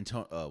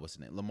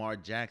Lamar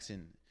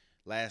Jackson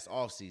last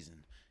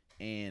offseason.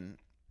 And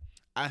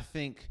I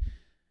think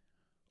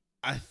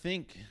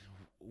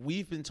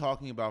we've been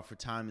talking about for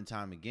time and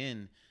time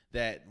again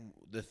that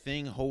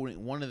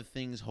one of the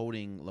things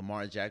holding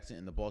Lamar Jackson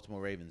and the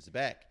Baltimore Ravens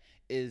back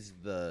is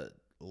the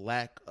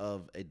lack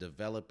of a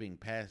developing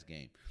pass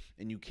game.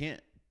 And you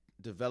can't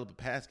develop a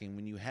pass game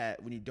when you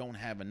don't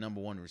have a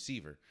number one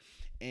receiver.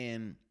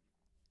 And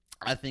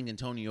I think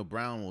Antonio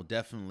Brown will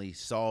definitely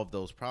solve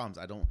those problems.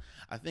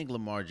 I think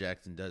Lamar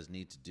Jackson does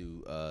need to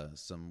do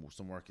some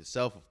work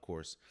himself, of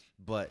course,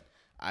 but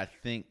I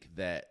think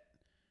that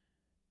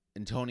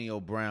Antonio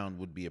Brown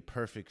would be a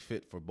perfect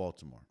fit for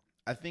Baltimore.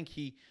 I think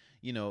he's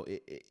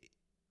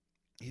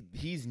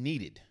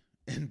needed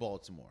in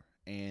Baltimore,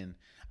 and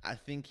I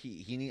think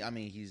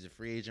he's a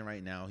free agent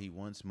right now. He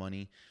wants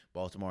money.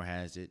 Baltimore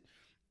has it,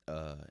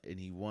 and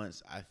he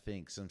wants, I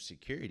think, some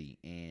security,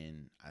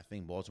 and I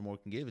think Baltimore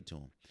can give it to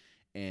him.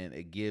 And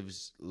it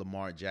gives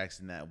Lamar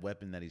Jackson that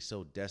weapon that he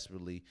so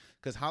desperately,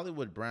 because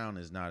Hollywood Brown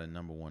is not a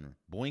number one.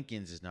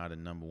 Boykins is not a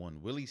number one.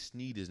 Willie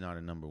Snead is not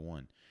a number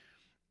one.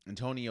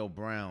 Antonio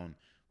Brown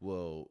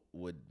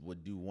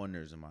would do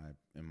wonders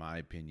in my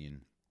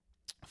opinion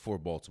for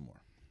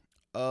Baltimore.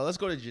 Let's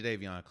go to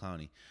Jadeveon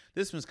Clowney.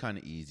 This one's kind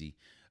of easy.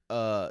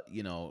 I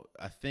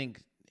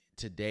think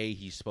today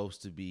he was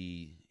supposed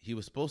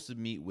to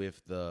meet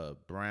with the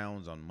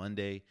Browns on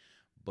Monday.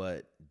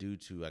 But due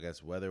to, I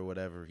guess, weather or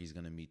whatever, he's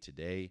going to meet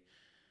today.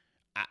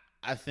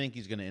 I think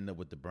he's going to end up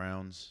with the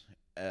Browns.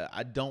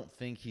 I don't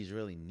think he's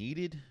really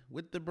needed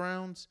with the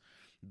Browns.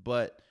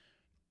 But,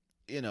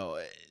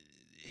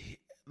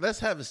 let's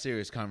have a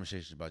serious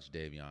conversation about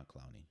Jadeveon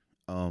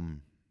Clowney.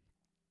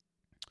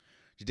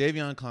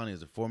 Jadeveon Clowney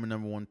is a former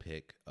number one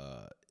pick.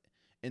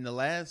 In the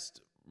last,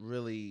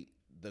 really,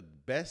 the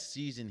best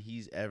season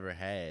he's ever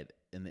had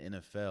in the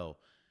NFL,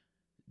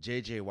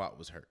 J.J. Watt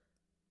was hurt.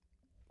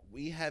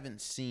 We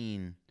haven't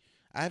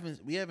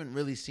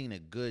really seen a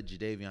good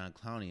Jadeveon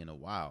Clowney in a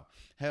while.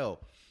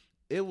 Hell,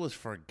 it was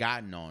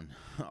forgotten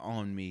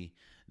on me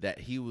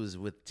that he was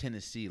with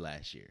Tennessee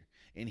last year.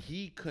 And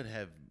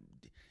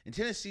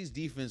Tennessee's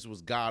defense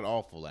was god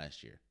awful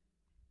last year.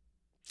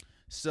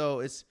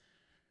 So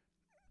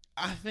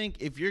I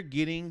think if you're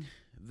getting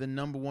the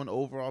number one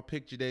overall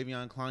pick,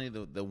 Jadeveon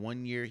Clowney, the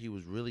 1 year he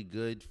was really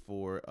good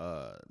for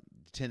the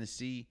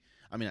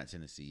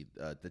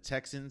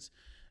Texans,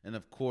 and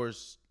of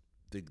course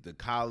the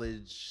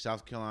college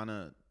South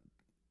Carolina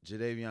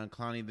Jadeveon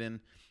Clowney, then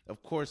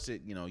of course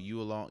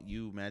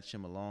you match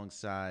him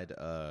alongside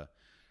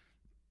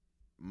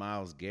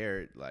Myles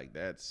Garrett. Like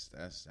that's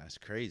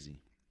crazy.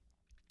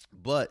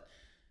 But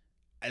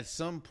at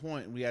some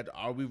point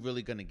are we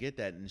really going to get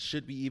that, and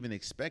should we even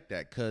expect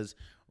that? Because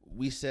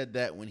we said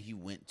that when he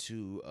went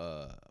to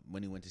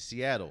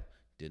Seattle,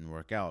 didn't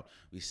work out.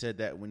 We said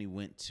that when he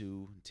went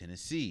to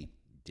Tennessee,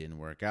 didn't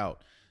work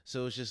out.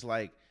 So it's just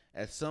like,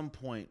 at some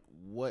point,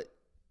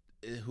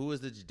 who is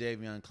the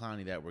Jadeveon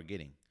Clowney that we're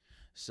getting?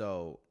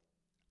 So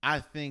I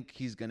think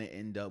he's going to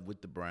end up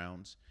with the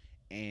Browns,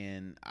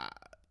 and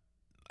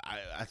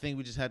I think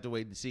we just have to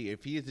wait and see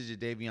if he is the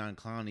Jadeveon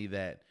Clowney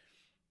that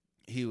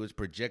he was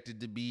projected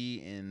to be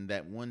in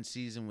that one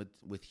season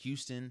with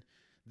Houston.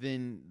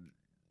 Then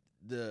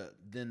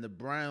the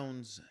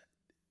Browns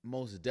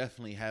most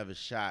definitely have a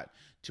shot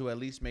to at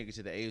least make it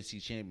to the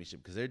AFC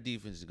Championship, because their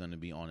defense is going to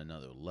be on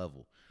another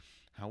level.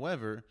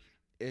 However,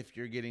 if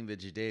you're getting the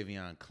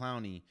Jadeveon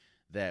Clowney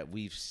that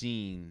we've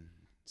seen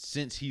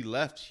since he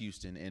left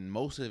Houston and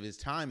most of his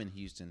time in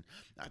Houston,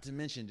 not to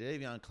mention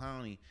Jadeveon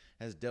Clowney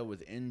has dealt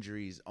with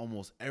injuries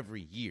almost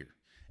every year.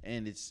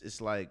 And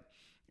it's like,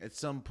 at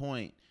some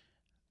point,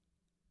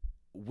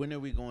 when are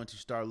we going to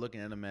start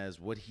looking at him as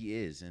what he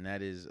is? And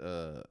that is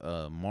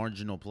a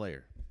marginal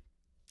player.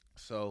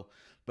 So,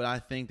 but I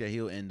think that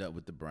he'll end up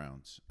with the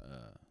Browns.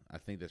 I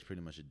think that's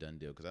pretty much a done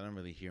deal, because I don't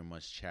really hear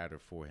much chatter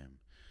for him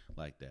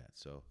like that.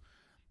 So,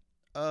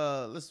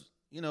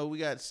 we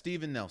got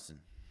Steven Nelson.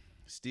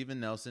 Steven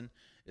Nelson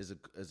is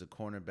a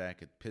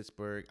cornerback at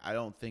Pittsburgh. I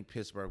don't think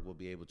Pittsburgh will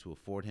be able to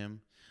afford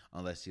him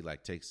unless he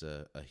takes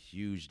a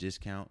huge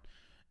discount.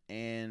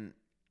 And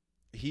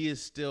he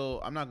is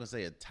still, I'm not going to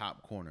say a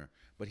top corner,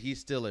 but he's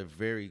still a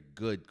very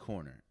good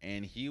corner.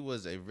 And he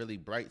was a really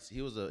bright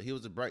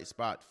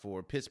spot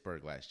for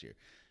Pittsburgh last year.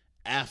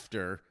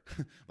 After,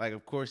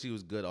 of course he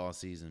was good all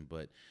season,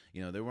 but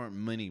there weren't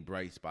many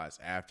bright spots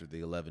after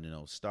the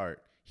 11-0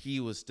 start. He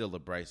was still a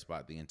bright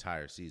spot the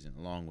entire season,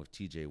 along with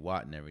TJ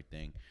Watt and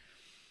everything.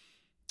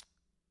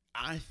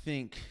 I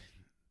think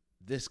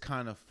this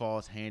kind of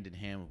falls hand in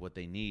hand with what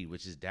they need,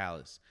 which is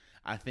Dallas.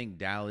 I think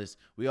Dallas,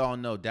 we all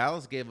know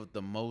Dallas gave up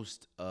the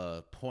most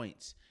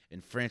points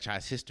in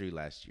franchise history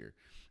last year.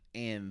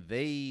 And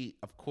they,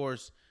 of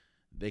course,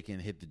 they can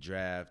hit the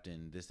draft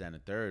and this, that, and the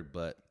third,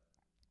 but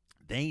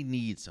they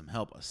need some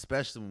help,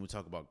 especially when we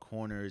talk about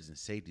corners and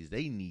safeties.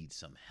 They need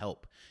some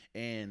help.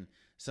 And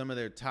some of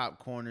their top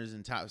corners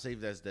and top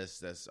safeties,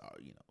 that's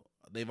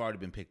they've already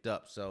been picked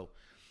up. So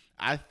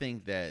I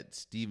think that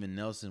Steven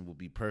Nelson will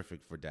be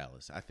perfect for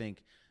Dallas. I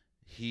think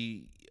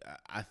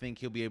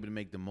he'll be able to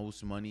make the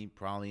most money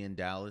probably in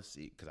Dallas,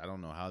 because I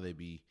don't know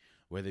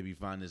where they be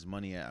finding this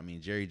money at. I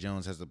mean, Jerry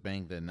Jones has a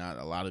bank that not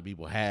a lot of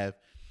people have.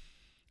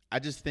 I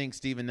just think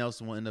Steven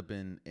Nelson will end up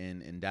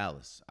in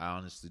Dallas. I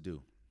honestly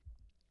do.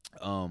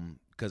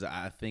 Because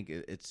I think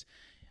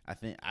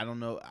I don't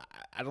know.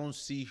 I don't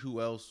see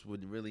who else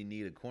would really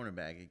need a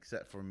cornerback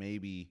except for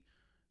maybe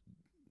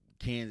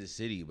Kansas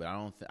City. But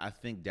I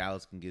think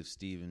Dallas can give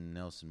Steven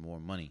Nelson more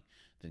money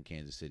than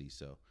Kansas City.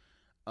 So,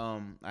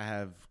 I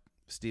have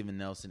Steven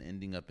Nelson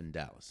ending up in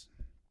Dallas.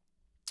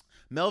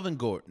 Melvin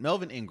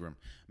Ingram.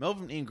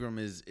 Melvin Ingram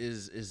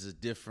is a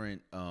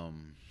different.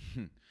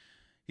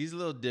 He's a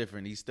little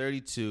different. He's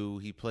 32.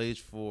 He plays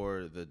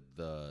for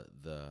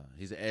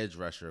he's an edge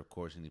rusher, of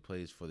course, and he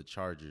plays for the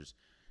Chargers.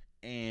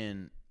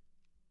 And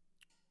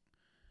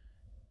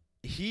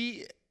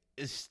he's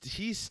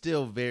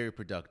still very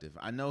productive.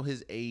 I know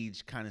his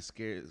age kind of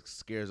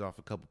scares off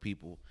a couple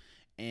people,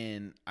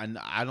 and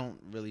I don't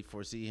really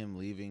foresee him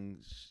leaving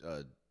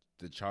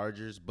the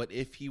Chargers. But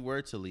if he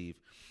were to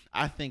leave,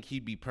 I think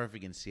he'd be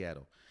perfect in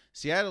Seattle.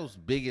 Seattle's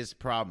biggest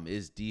problem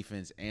is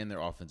defense and their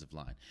offensive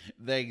line.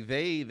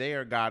 They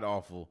are god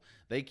awful.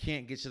 They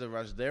can't get to the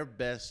rush. Their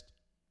best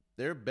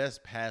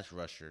pass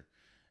rusher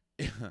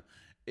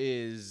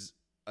is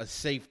a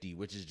safety,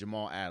 which is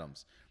Jamal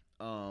Adams.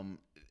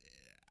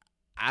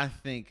 I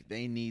think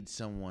they need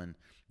someone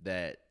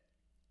that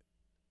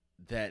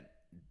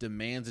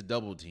demands a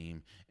double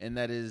team, and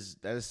that is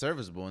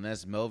serviceable, and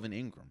that's Melvin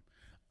Ingram.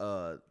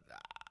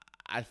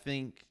 I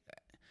think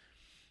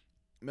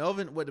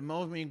what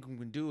Melvin Ingram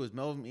can do is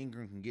Melvin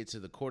Ingram can get to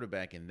the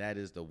quarterback, and that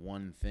is the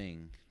one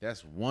thing.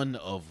 That's one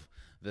of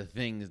the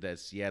things that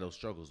Seattle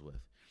struggles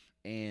with.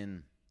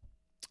 And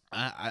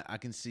I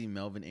can see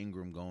Melvin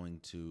Ingram going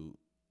to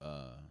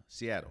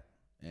Seattle,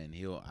 and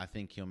I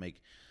think he'll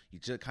make. You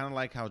just kind of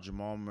like how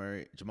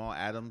Jamal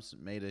Adams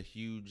made a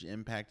huge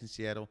impact in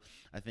Seattle.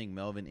 I think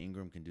Melvin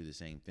Ingram can do the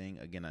same thing.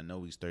 Again, I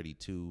know he's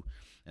 32,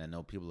 and I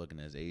know people looking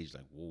at his age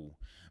like, whoa.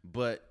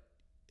 But,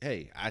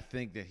 hey, I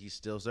think that he's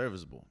still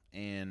serviceable.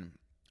 And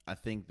I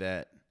think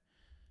that,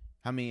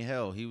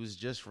 hell, he was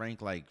just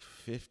ranked like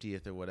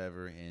 50th or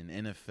whatever in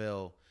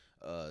NFL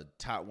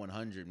top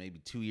 100 maybe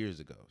 2 years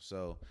ago.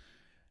 So,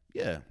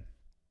 yeah.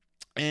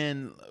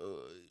 And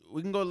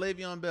we can go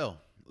Le'Veon Bell.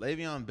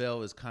 Le'Veon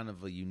Bell is kind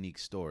of a unique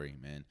story,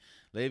 man.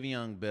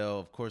 Le'Veon Bell,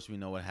 of course, we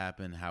know what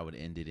happened, how it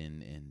ended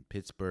in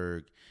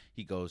Pittsburgh.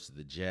 He goes to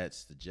the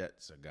Jets. The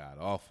Jets are god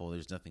awful.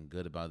 There's nothing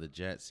good about the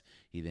Jets.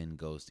 He then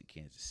goes to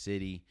Kansas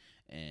City,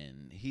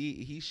 and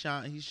he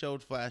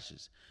showed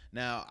flashes.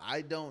 Now,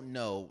 I don't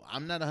know.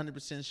 I'm not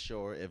 100%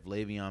 sure if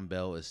Le'Veon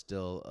Bell is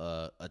still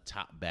a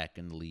top back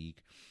in the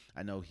league.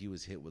 I know he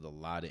was hit with a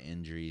lot of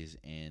injuries,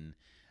 and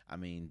I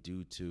mean,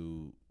 due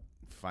to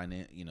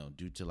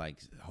like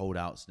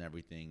holdouts and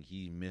everything,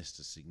 he missed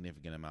a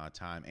significant amount of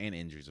time and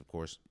injuries, of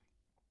course.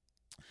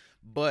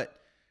 But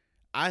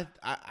I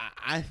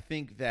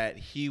think that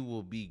he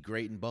will be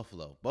great in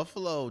Buffalo.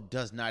 Buffalo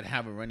does not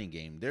have a running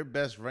game. Their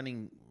best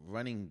running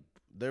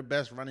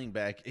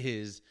back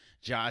is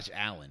Josh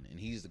Allen, and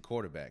he's the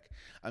quarterback.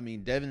 I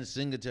mean, Devin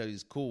Singletary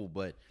is cool,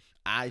 but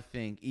I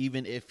think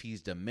even if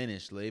he's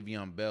diminished,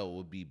 Le'Veon Bell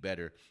would be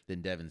better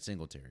than Devin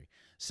Singletary.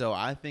 So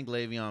I think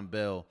Le'Veon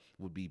Bell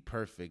would be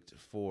perfect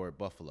for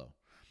Buffalo.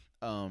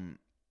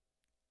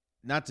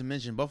 Not to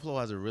mention, Buffalo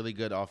has a really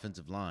good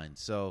offensive line.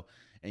 So,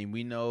 and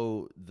we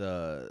know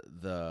the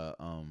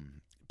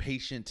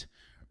patient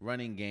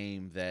running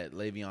game that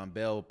Le'Veon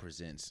Bell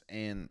presents,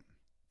 and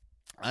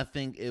I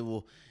think it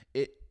will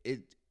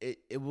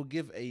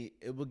give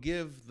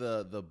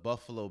the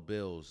Buffalo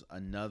Bills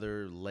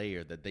another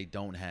layer that they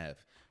don't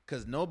have,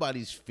 because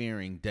nobody's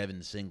fearing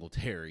Devin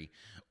Singletary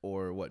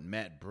or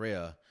Matt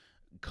Breida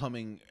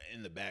coming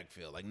in the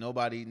backfield. Like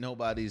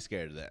nobody's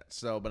scared of that.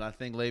 So, but I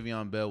think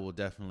Le'Veon Bell will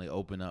definitely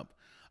open up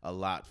a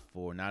lot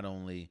for not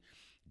only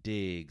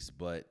Diggs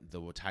but the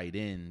tight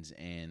ends,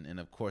 and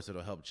of course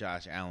it'll help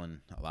Josh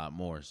Allen a lot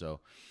more.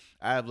 So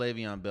I have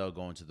Le'Veon Bell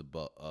going to the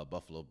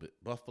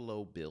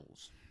Buffalo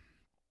Bills.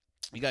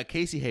 You got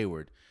Casey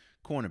Hayward,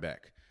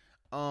 cornerback.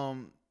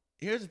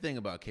 Here's the thing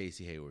about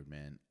Casey Hayward,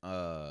 man.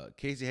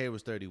 Casey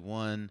Hayward's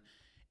 31,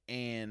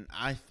 and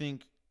I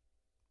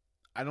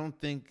don't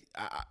think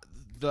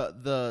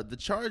the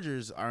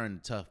Chargers are in a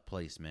tough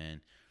place,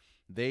 man.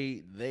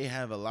 They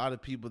have a lot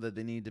of people that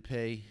they need to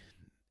pay,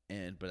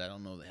 but I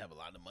don't know if they have a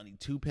lot of money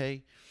to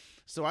pay.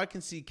 So I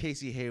can see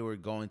Casey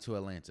Hayward going to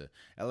Atlanta.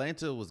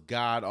 Atlanta was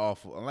god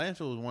awful.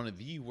 Atlanta was one of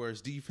the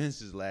worst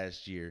defenses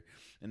last year,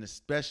 and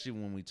especially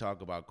when we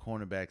talk about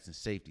cornerbacks and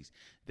safeties.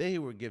 They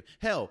were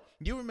hell,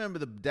 you remember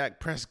the Dak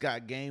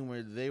Prescott game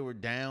where they were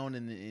down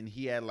and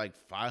he had like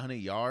 500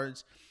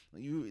 yards?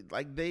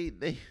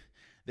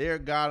 They're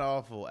god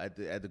awful at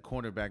the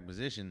cornerback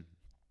position.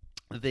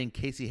 I think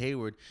Casey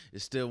Hayward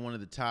is still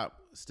a top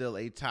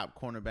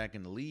cornerback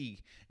in the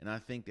league, and I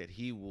think that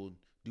he will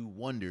do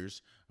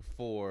wonders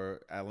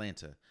for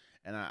Atlanta.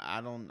 And I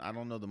don't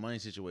know the money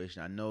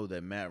situation. I know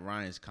that Matt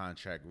Ryan's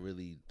contract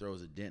really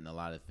throws a dent in a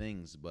lot of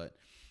things, but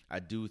I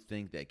do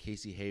think that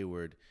Casey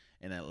Hayward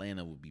and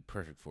Atlanta would be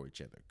perfect for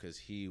each other, because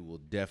he will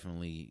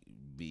definitely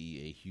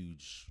be a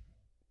huge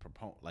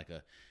proponent.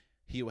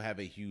 He will have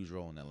a huge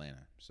role in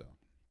Atlanta. So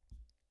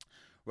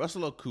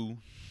Russell Okung.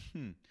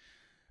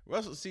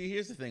 See,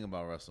 here's the thing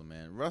about Russell,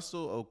 man.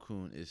 Russell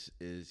Okung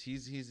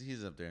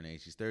he's up there in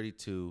age. He's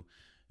 32.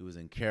 He was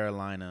in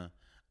Carolina.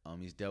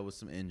 He's dealt with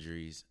some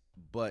injuries,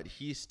 but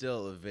he's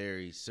still a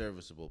very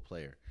serviceable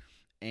player.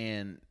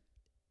 And,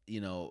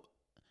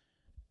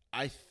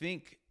 I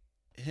think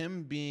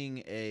him being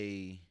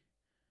a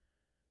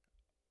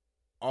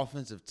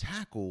offensive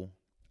tackle,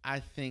 I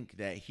think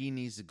that he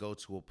needs to go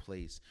to a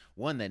place,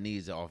 one that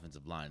needs an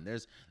offensive line.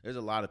 There's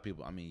a lot of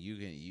people. I mean,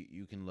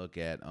 you can look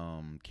at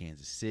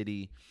Kansas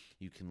City.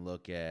 You can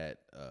look at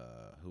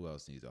who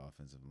else needs an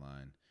offensive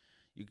line.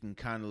 You can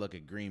kind of look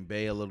at Green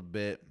Bay a little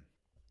bit.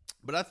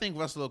 But I think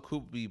Russell Okung will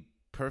be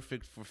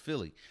perfect for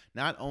Philly.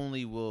 Not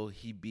only will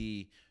he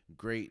be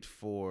great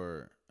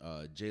for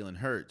Jalen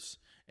Hurts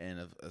and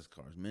as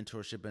far as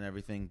mentorship and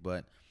everything,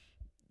 but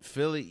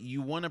Philly,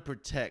 you want to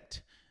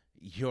protect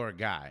your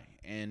guy.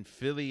 And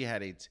Philly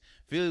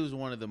was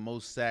one of the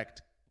most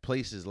sacked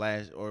places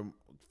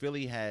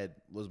Philly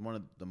was one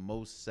of the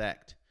most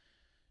sacked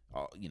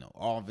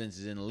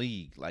offenses in the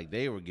league. Like,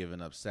 they were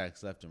giving up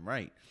sacks left and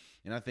right.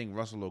 And I think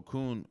Russell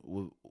Okung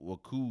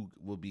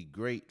will be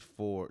great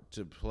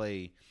to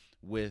play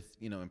with,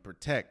 and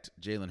protect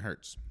Jalen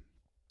Hurts.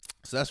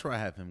 So that's where I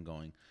have him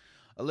going.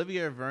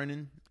 Olivier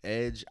Vernon,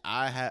 edge.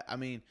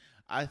 I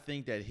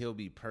think that he'll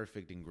be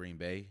perfect in Green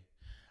Bay.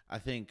 I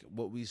think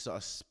what we saw,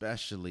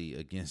 especially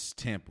against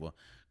Tampa,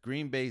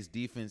 Green Bay's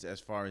defense, as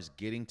far as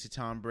getting to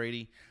Tom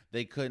Brady,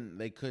 they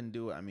couldn't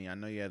do it. I mean, I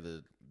know you have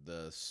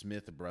the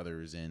Smith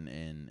brothers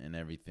and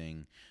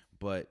everything,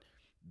 but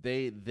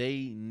they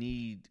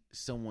need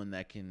someone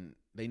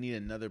they need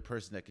another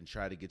person that can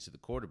try to get to the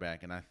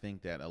quarterback, and I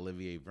think that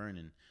Olivier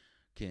Vernon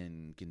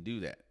can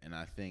do that, and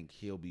I think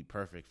he'll be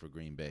perfect for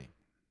Green Bay.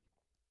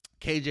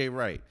 KJ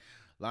Wright,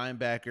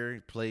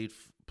 linebacker,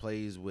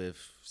 plays with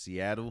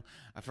Seattle.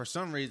 For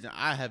some reason,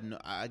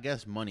 I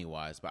guess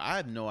money-wise, but I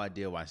have no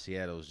idea why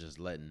Seattle is just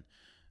letting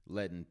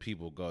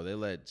people go. They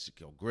let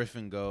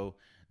Griffin go.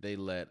 They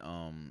let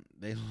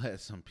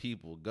some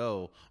people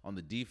go on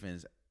the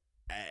defense,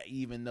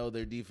 even though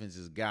their defense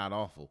is god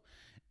awful.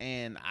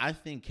 And I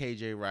think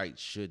KJ Wright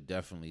should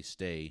definitely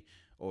stay.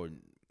 Or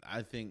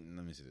let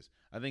me say this.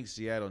 I think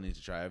Seattle needs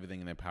to try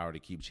everything in their power to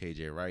keep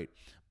KJ Wright.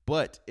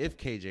 But if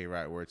KJ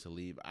Wright were to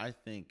leave, I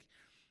think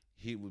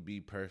he would be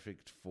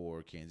perfect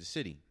for Kansas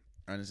City.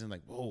 I understand,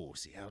 like, whoa,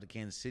 Seattle to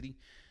Kansas City?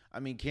 I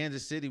mean,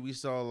 Kansas City, we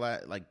saw a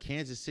lot. Like,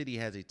 Kansas City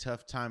has a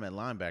tough time at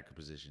linebacker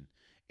position.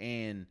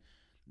 And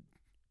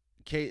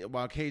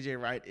while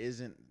KJ Wright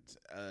isn't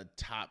a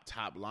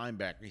top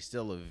linebacker, he's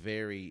still a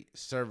very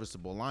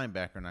serviceable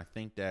linebacker. And I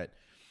think that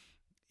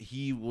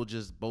he will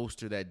just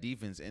bolster that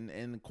defense.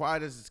 And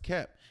quiet as it's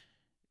kept,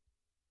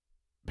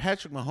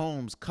 Patrick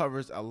Mahomes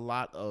covers a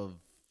lot of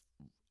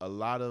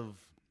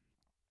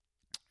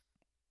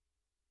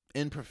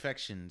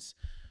imperfections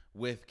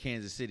with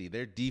Kansas City.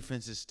 Their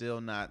defense is still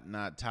not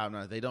top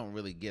notch. They don't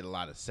really get a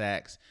lot of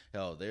sacks.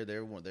 Hell,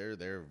 they're one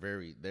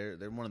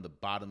of the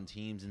bottom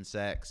teams in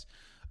sacks.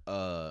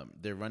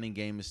 Their running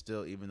game is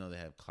still, even though they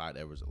have Clyde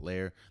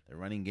Edwards-Helaire, their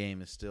running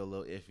game is still a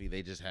little iffy.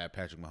 They just have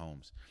Patrick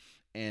Mahomes.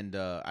 And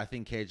I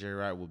think KJ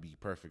Wright will be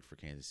perfect for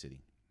Kansas City.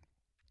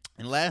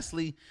 And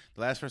lastly,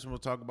 the last person we'll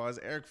talk about is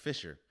Eric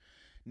Fisher.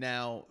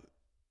 Now,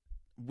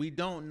 we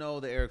don't know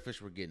the Eric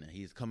Fisher we're getting.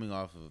 He's coming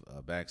off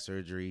of back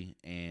surgery,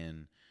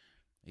 and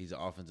he's an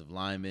offensive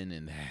lineman.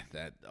 And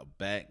that a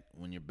back,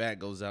 when your back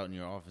goes out in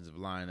your offensive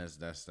line,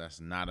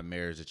 that's not a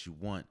marriage that you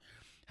want.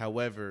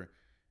 However,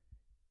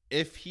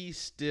 if he's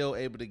still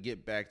able to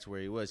get back to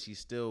where he was, he's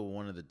still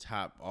one of the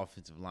top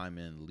offensive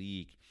linemen in the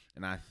league.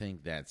 And I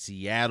think that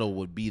Seattle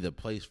would be the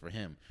place for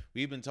him.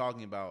 We've been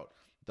talking about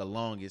the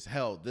longest.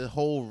 Hell, the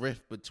whole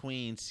rift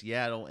between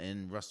Seattle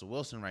and Russell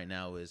Wilson right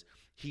now is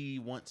he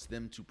wants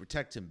them to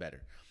protect him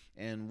better.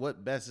 And what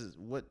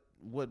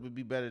would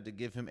be better to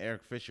give him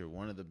Eric Fisher,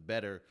 one of the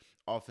better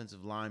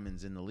offensive linemen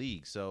in the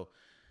league. So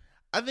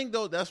I think,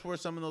 though, that's where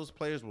some of those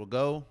players will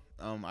go.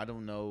 I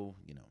don't know,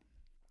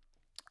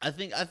 I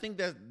think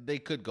that they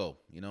could go,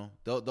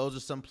 Those are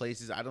some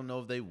places. I don't know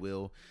if they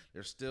will.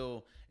 There's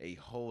still a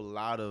whole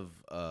lot of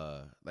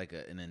a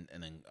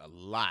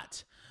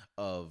lot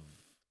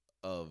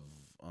of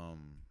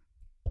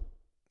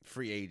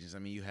free agents. I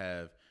mean, you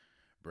have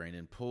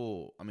Brian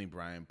Poole.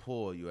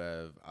 You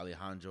have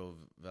Alejandro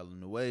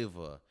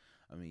Villanueva.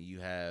 I mean, you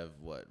have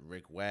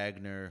Rick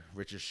Wagner,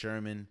 Richard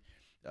Sherman.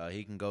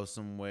 He can go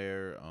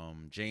somewhere.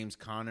 James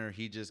Conner,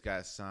 he just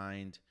got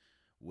signed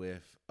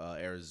with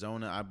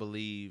Arizona, I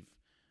believe.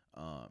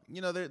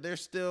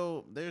 There's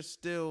still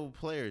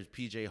players.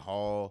 PJ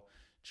Hall,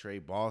 Trey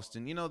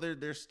Boston.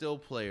 There's still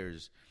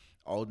players.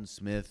 Alden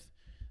Smith.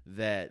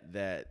 That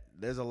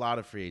there's a lot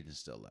of free agents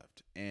still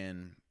left,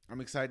 and I'm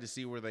excited to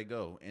see where they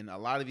go. And a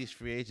lot of these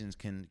free agents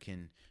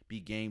can be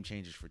game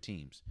changers for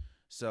teams.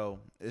 So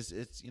it's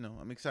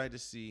I'm excited to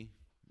see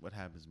what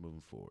happens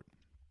moving forward.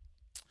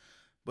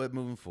 But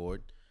moving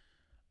forward,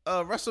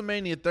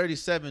 WrestleMania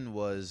 37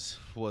 was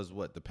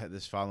what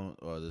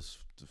this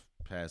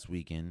past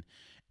weekend.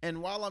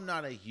 And while I'm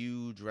not a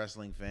huge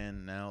wrestling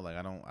fan now, like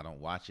I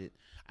don't watch it.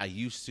 I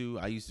used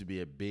to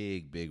be a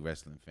big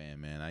wrestling fan,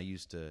 man. I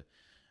used to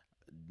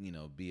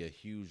be a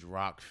huge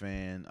Rock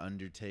fan,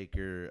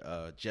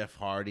 Undertaker, Jeff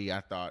Hardy.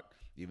 I thought,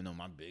 even though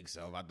my big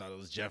self, I thought it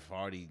was Jeff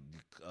Hardy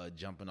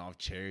jumping off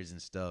chairs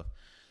and stuff.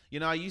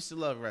 I used to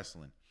love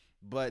wrestling,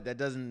 but that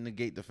doesn't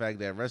negate the fact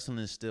that wrestling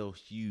is still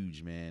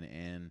huge, man.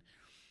 And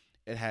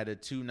it had a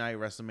 2-night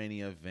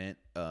WrestleMania event.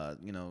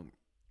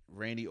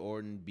 Randy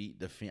Orton beat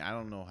The Fiend. I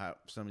don't know how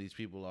some of these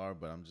people are,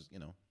 but I'm just,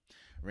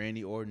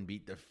 Randy Orton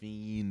beat The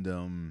Fiend.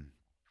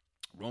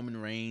 Roman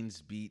Reigns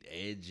beat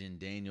Edge and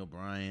Daniel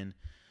Bryan.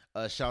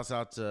 Shouts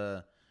out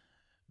to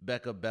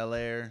Becca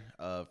Belair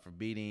for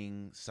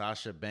beating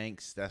Sasha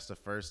Banks. That's the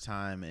first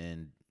time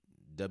in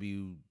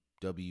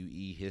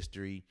WWE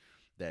history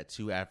that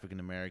 2 African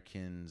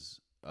Americans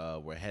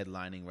were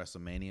headlining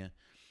WrestleMania.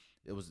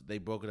 They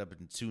broke it up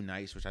into 2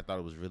 nights, which I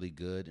thought was really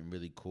good and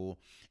really cool.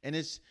 And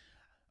it's,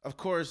 of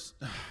course,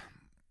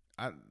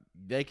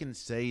 they can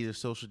say they're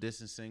social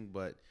distancing,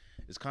 but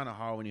it's kind of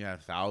hard when you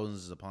have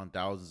thousands upon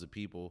thousands of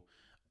people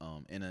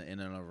in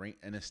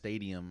a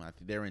stadium. I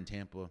think they're in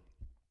Tampa,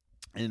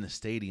 in a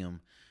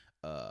stadium.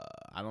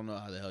 I don't know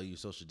how the hell you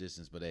social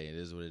distance, but hey, it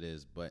is what it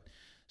is. But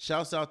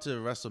shouts out to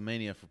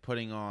WrestleMania for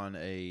putting on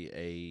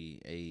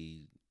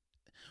a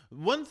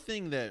one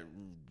thing that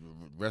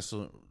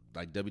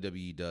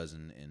WWE does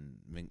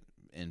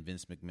and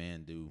Vince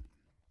McMahon do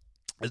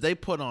is they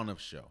put on a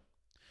show.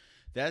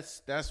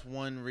 That's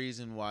one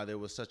reason why there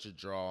was such a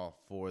draw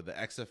for the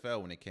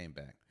XFL when it came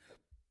back.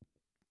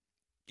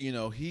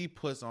 He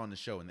puts on the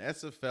show, and the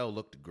XFL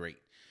looked great.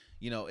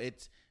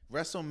 It's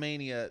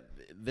WrestleMania.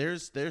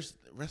 There's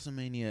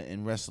WrestleMania,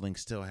 and wrestling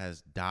still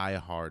has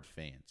diehard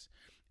fans.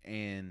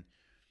 And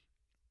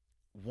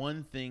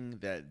one thing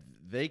that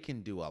they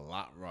can do a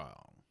lot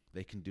wrong.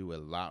 They can do a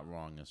lot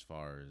wrong as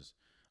far as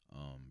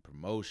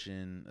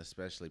promotion,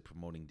 especially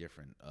promoting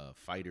different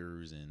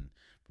fighters and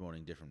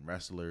promoting different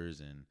wrestlers,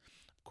 and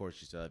of course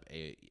you still have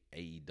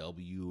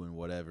AEW and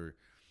whatever.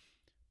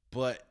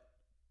 But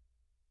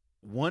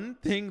one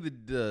thing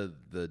the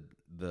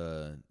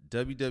the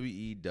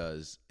WWE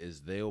does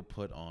is they'll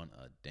put on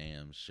a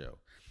damn show.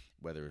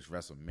 Whether it's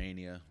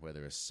WrestleMania,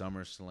 whether it's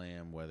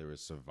SummerSlam, whether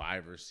it's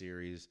Survivor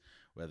Series,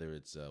 whether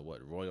it's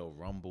Royal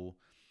Rumble,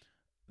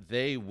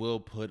 they will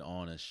put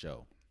on a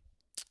show.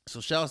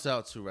 So shouts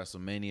out to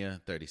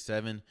WrestleMania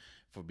 37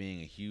 for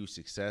being a huge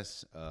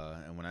success.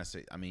 And when I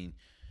say, I mean,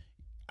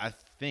 I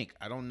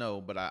don't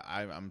know, but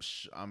I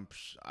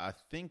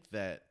think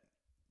that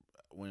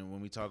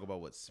when we talk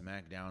about what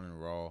SmackDown and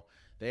Raw,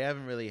 they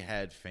haven't really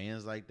had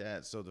fans like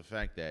that. So the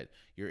fact that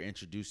you're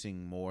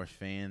introducing more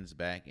fans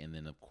back, and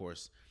then of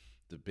course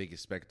the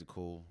biggest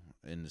spectacle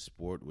in the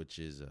sport, which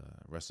is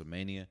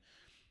WrestleMania,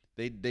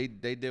 they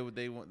did what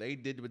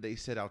they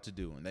set out to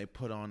do, and they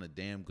put on a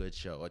damn good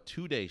show, a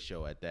 2-day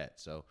show at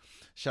that. So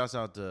shouts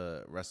out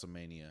to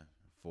WrestleMania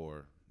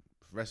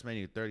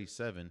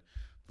 37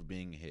 for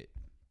being a hit.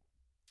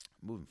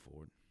 Moving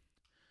forward.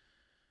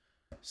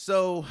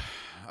 So,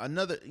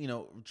 another,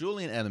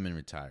 Julian Edelman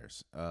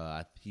retires.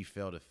 He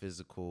failed a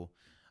physical,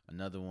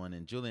 another one,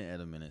 and Julian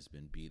Edelman has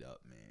been beat up,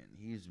 man.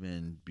 He's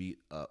been beat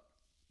up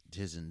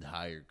his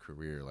entire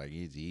career. Like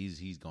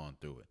he's gone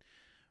through it,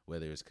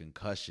 whether it's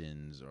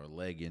concussions or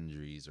leg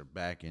injuries or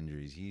back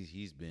injuries.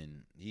 He's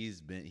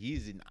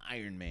an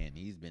Iron Man.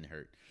 He's been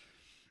hurt.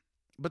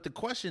 But the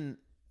question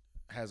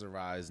has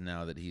arisen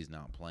now that he's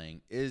not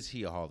playing: is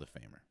he a Hall of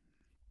Famer?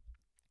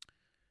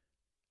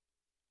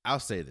 I'll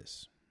say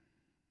this.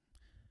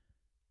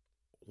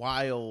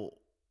 While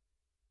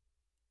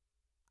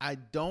I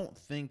don't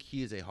think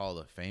he is a Hall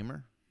of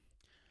Famer,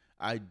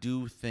 I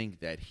do think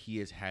that he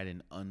has had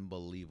an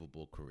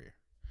unbelievable career.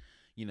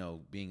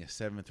 Being a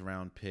 7th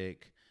round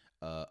pick,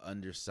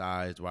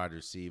 undersized wide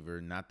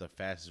receiver, not the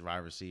fastest wide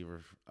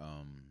receiver.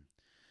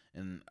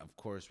 And of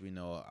course we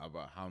know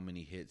about how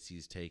many hits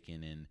he's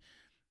taken. And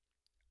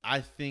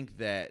I think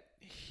that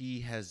he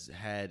has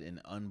had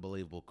an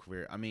unbelievable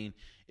career. I mean,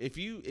 if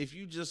you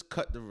just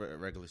cut the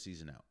regular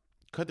season out,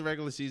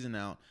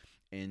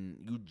 and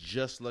you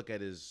just look at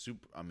his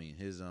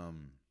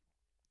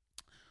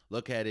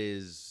look at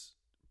his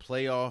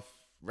playoff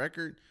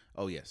record.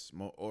 Oh yes,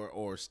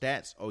 or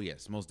stats. Oh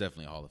yes, most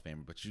definitely a Hall of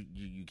Famer. But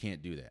you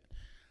can't do that.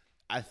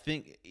 I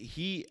think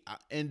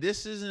and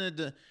this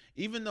isn't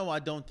even though I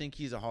don't think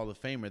he's a Hall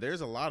of Famer,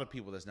 there's a lot of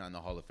people that's not in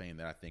the Hall of Fame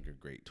that I think are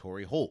great.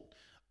 Torrey Holt,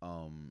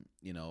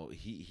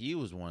 he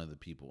was one of the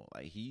people.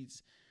 Like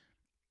he's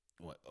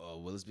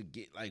Willis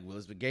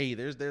McGahee.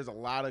 There's a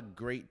lot of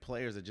great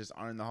players that just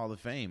aren't in the Hall of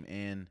Fame,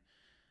 and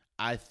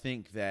I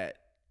think that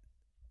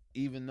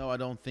even though I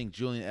don't think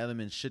Julian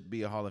Edelman should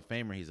be a Hall of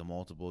Famer, he's a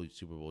multiple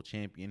Super Bowl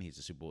champion. He's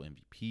a Super Bowl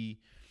MVP,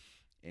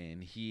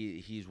 and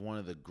he's one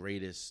of the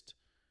greatest.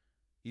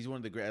 He's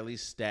one of the at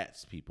least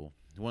stats people.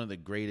 One of the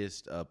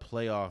greatest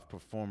playoff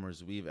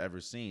performers we've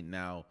ever seen.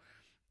 Now,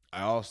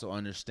 I also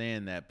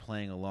understand that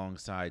playing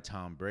alongside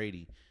Tom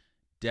Brady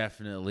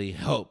definitely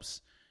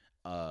helps.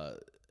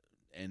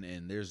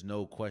 And there's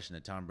no question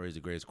that Tom Brady's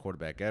the greatest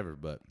quarterback ever.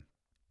 But,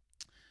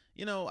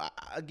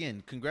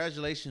 again,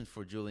 congratulations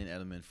for Julian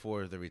Edelman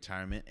for the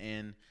retirement.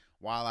 And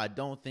while I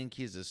don't think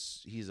he's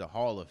a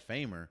Hall of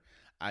Famer,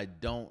 I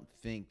don't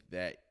think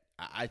that –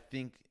 I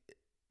think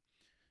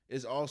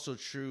it's also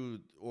true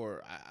 –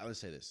 or let's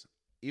say this.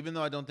 Even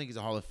though I don't think he's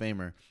a Hall of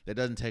Famer, that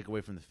doesn't take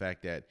away from the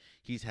fact that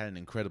he's had an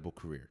incredible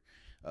career.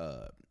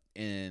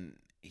 And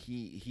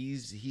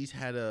he's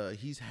had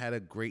a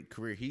great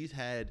career. He's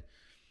had –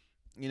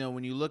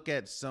 when you look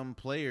at some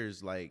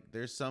players, like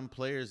there's some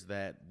players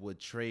that would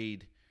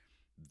trade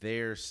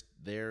their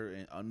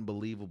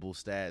unbelievable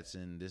stats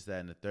and this, that,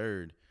 and the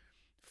third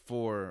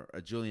for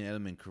a Julian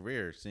Edelman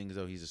career, seeing as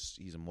though he's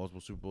a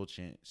multiple Super Bowl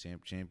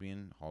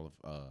champion, Hall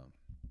of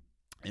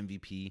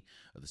MVP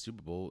of the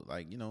Super Bowl.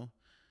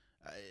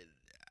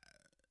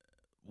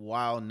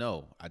 While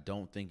no, I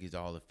don't think he's a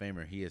Hall of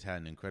Famer, he has had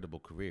an incredible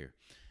career.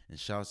 And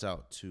shouts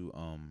out to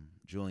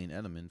Julian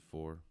Edelman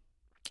for,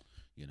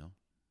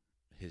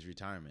 his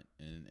retirement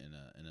in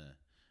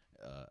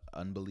a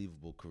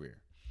unbelievable career.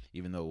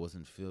 Even though it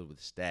wasn't filled with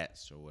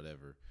stats or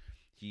whatever,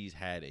 he's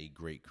had a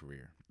great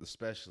career,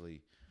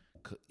 especially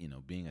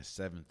being a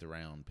 7th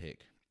round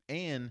pick,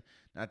 and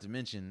not to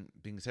mention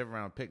being a 7th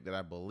round pick that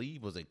I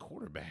believe was a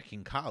quarterback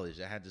in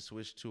college. I had to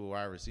switch to a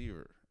wide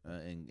receiver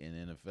in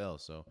NFL.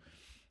 So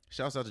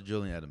shouts out to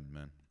Julian Edelman,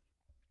 man.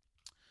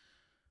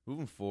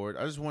 Moving forward,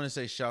 I just want to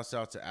say shouts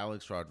out to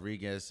Alex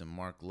Rodriguez and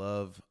Mark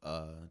Love,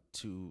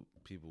 two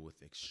people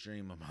with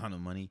extreme amount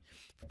of money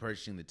for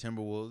purchasing the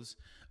Timberwolves.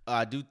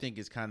 I do think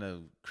it's kind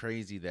of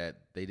crazy that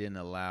they didn't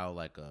allow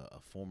like a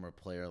former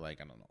player like,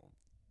 I don't know,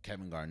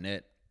 Kevin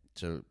Garnett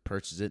to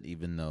purchase it,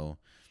 even though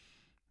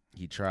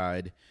he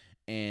tried.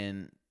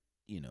 And,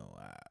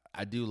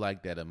 I do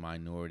like that a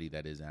minority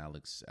that is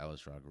Alex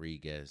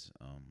Rodriguez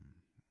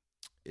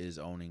is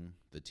owning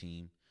the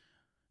team.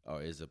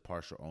 Or is a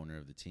partial owner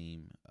of the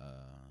team.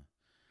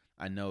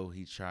 I know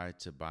he tried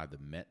to buy the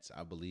Mets,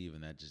 I believe,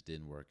 and that just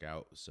didn't work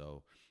out.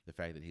 So the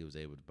fact that he was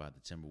able to buy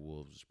the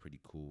Timberwolves was pretty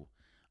cool.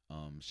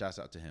 Shouts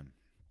out to him.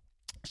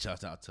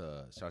 Shouts out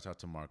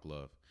to Mark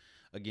Love.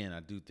 Again, I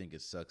do think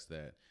it sucks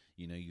that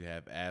you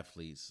have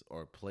athletes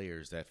or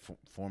players that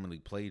formerly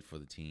played for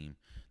the team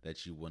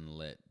that you wouldn't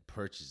let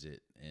purchase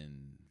it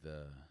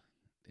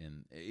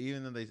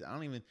even though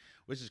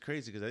which is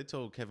crazy because they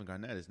told Kevin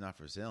Garnett it's not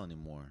for sale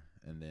anymore,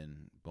 and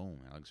then boom,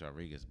 Alex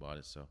Rodriguez bought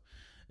it. So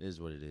it is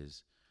what it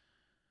is.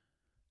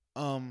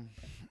 And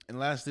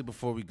lastly,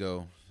 before we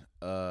go,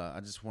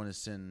 I just want to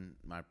send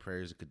my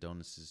prayers and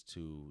condolences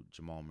to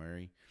Jamal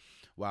Murray.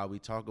 While we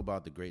talk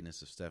about the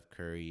greatness of Steph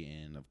Curry,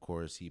 and of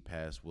course he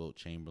passed Wilt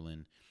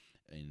Chamberlain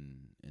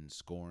in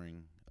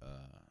scoring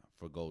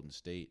for Golden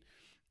State,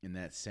 in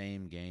that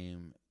same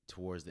game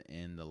towards the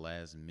end, the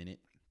last minute,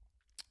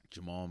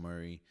 Jamal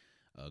Murray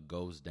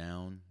goes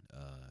down.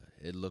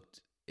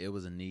 It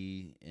was a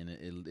knee, and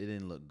it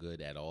didn't look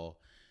good at all.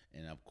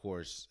 And of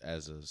course,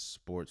 as a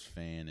sports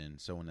fan and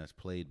someone that's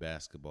played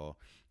basketball,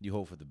 you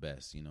hope for the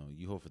best.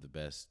 You hope for the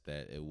best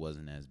that it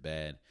wasn't as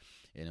bad.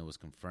 And it was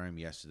confirmed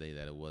yesterday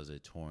that it was a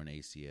torn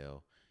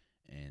ACL,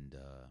 and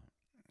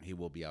he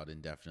will be out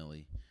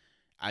indefinitely.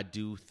 I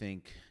do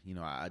think,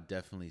 I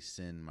definitely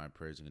send my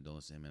prayers and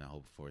condolences to him, and I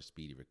hope for a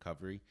speedy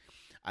recovery.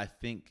 I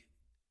think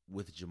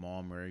with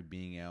Jamal Murray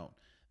being out,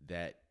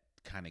 that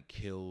kind of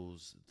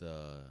kills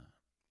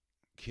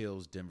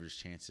Denver's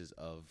chances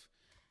of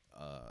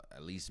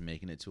at least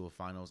making it to a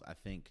finals. I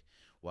think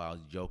while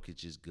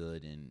Jokic is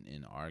good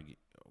and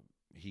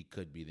he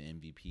could be the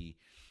MVP,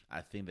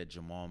 I think that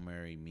Jamal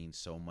Murray means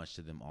so much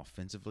to them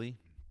offensively,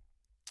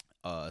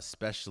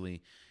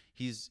 especially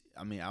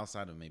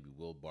outside of maybe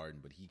Will Barton,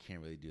 but he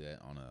can't really do that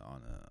on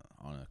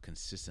a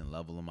consistent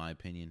level, in my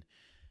opinion.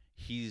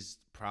 He's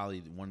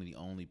probably one of the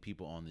only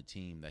people on the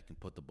team that can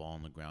put the ball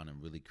on the ground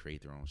and really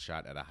create their own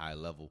shot at a high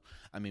level.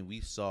 I mean, we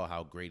saw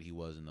how great he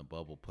was in the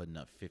bubble, putting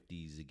up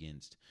 50s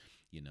against,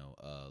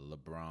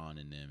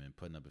 LeBron and them, and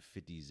putting up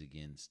 50s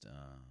against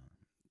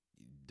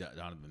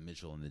Donovan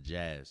Mitchell and the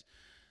Jazz.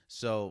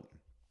 So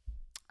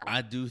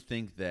I do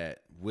think that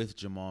with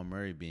Jamal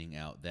Murray being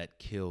out, that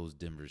kills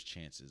Denver's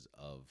chances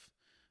of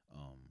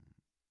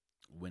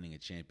winning a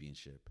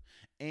championship.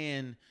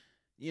 And,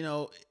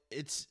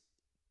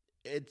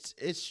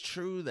 it's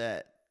true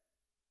that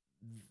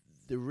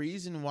the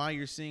reason why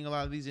you're seeing a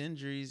lot of these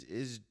injuries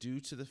is due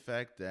to the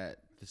fact that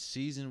the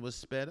season was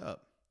sped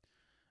up.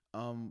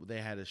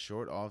 They had a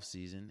short off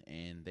season,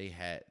 and they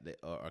had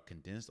a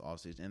condensed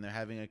off season, and they're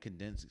having a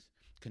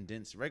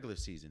condensed regular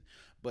season.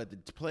 But the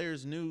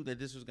players knew that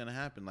this was going to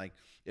happen. Like,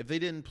 if they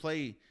didn't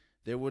play,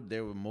 there would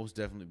most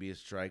definitely be a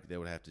strike. They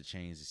would have to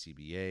change the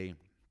CBA,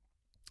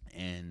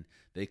 and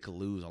they could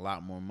lose a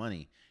lot more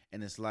money.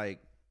 And it's like,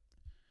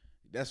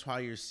 that's why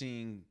you're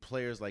seeing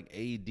players like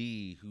AD,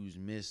 who's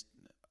missed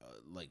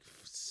like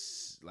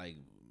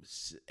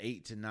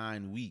 8 to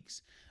 9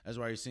 weeks. That's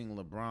why you're seeing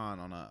LeBron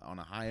on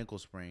a high ankle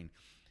sprain.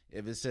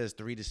 If it says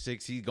 3 to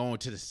 6, he's going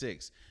to the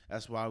 6.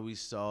 That's why we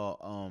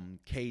saw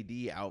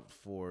KD out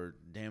for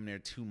damn near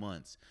 2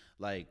 months.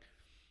 Like,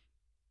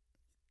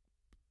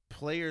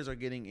 players are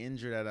getting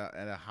injured at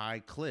a high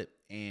clip,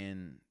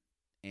 and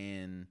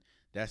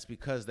that's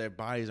because their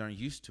bodies aren't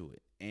used to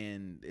it,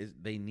 and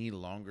they need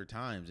longer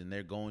times, and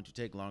they're going to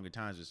take longer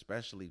times,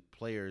 especially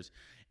players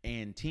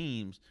and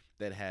teams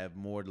that have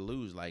more to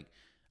lose. Like,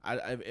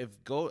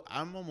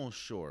 I'm almost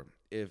sure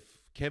if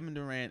Kevin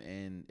Durant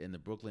and the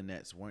Brooklyn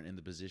Nets weren't in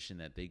the position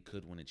that they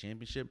could win a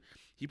championship,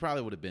 he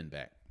probably would have been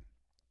back.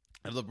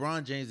 If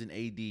LeBron James and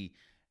AD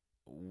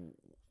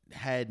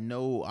had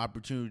no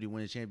opportunity to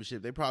win a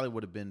championship, they probably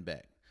would have been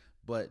back.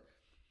 But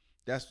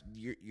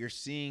you're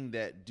seeing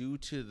that due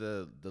to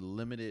the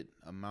limited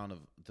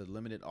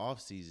off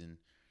season,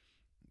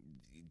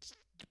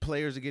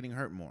 players are getting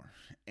hurt more,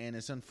 and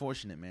it's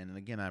unfortunate, man. And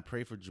again, I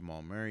pray for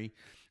Jamal Murray,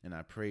 and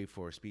I pray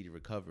for a speedy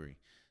recovery.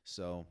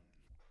 So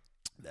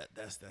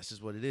that's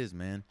just what it is,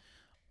 man.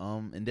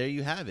 And there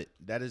you have it.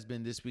 That has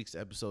been this week's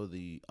episode of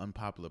the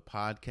Unpopular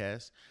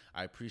Podcast.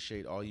 I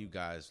appreciate all you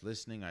guys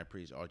listening. I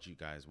appreciate all you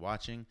guys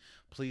watching.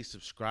 Please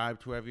subscribe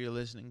to wherever you're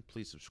listening.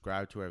 Please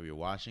subscribe to wherever you're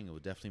watching. It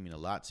would definitely mean a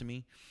lot to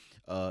me.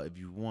 If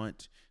you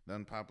want the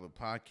Unpopular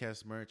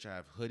Podcast merch, I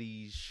have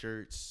hoodies,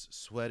 shirts,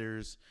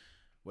 sweaters,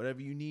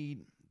 whatever you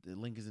need. The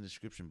link is in the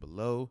description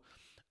below.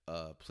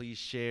 Please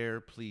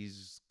share,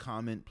 please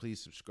comment,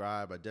 please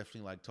subscribe. I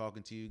definitely like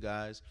talking to you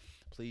guys.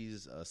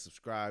 Please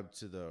subscribe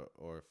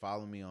or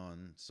follow me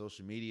on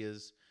social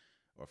medias,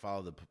 or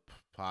follow the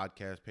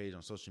podcast page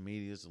on social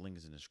medias. The link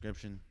is in the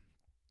description.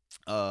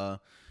 I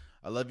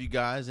love you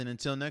guys, and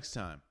until next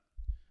time,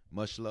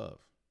 much love.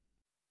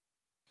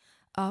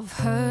 I've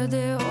heard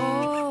it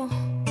all.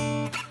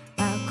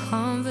 Our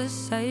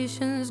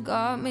conversations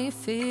got me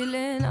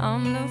feeling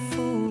I'm the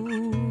fool.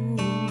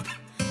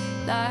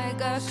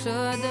 Like I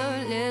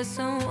should've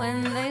listened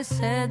when they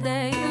said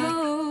that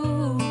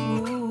you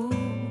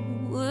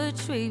would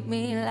treat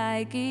me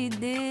like he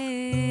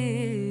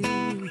did.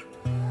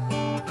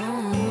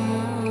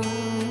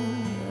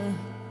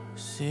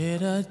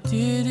 Said I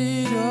did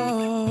it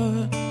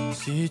all.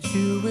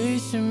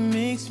 Situation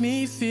makes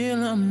me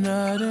feel I'm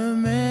not a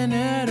man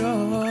at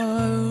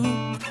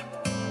all.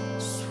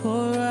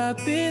 Swore I'd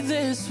be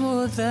there,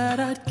 swore that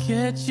I'd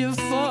catch you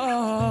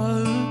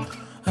fall.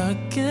 I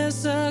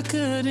guess I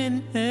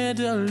couldn't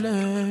handle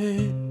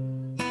it.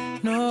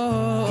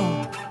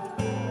 No.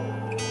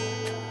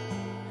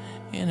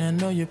 And I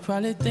know you're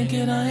probably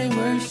thinking I ain't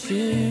worth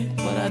shit,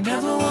 but I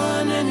never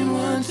want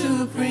anyone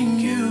to bring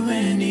you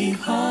any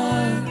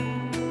harm.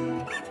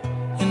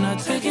 And I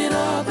take it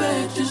all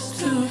back just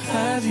to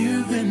have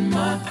you in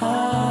my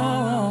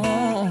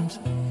arms.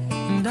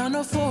 And I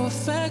know for a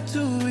fact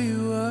who we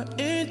were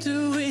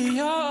into, we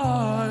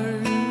are.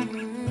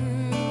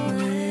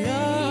 We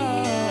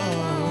are.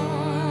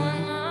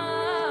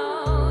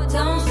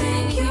 Don't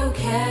think you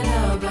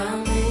care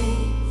about me.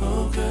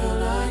 Oh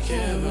girl, I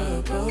care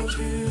about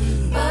you.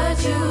 But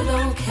you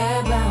don't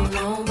care about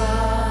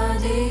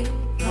nobody.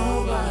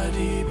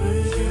 Nobody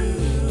but you.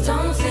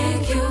 Don't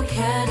think you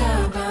cared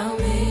about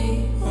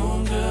me.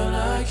 Oh girl,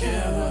 I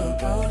care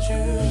about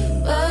you.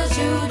 But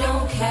you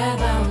don't care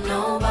about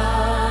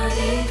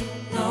nobody.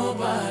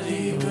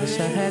 Nobody but wish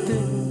I had the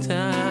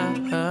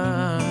time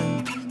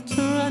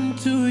to run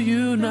to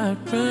you, not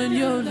run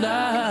your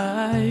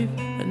life.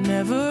 I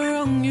never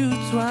wrong you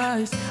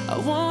twice. I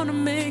wanna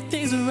make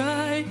things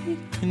right.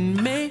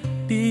 And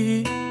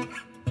maybe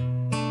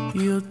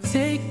you'll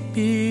take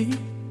me.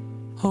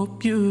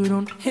 Hope you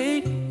don't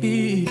hate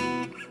me.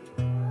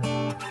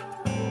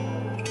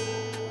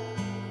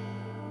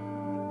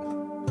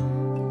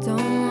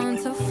 Don't want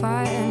to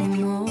fight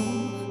anymore.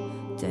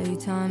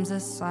 Daytimes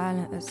as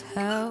silent as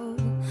hell.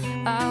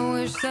 I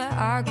wish that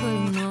I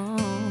could know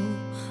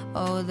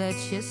all that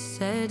you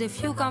said.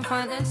 If you can't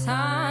find the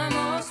time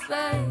or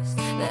space,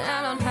 then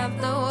I don't have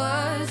the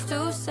words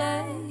to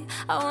say.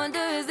 I wonder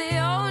is the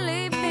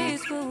only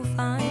peace we'll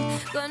find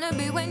gonna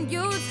be when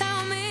you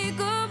tell me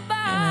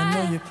goodbye. And I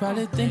know you're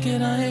probably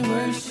thinking I ain't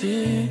worth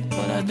shit,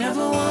 but I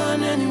never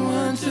want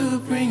anyone to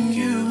bring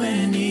you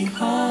any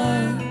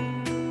harm.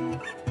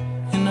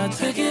 And I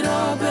take it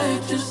all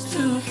back just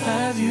to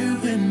have you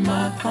in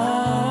my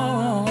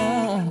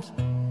arms.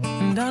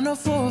 And I know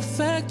for a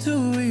fact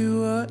who we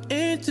were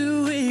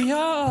into, we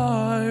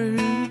are.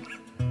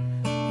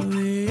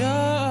 We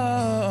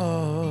are.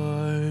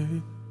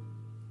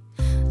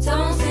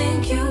 Don't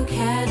think you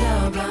cared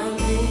about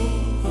me.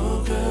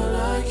 Oh girl,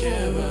 I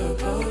care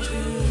about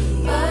you.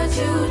 But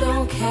you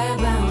don't care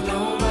about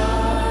no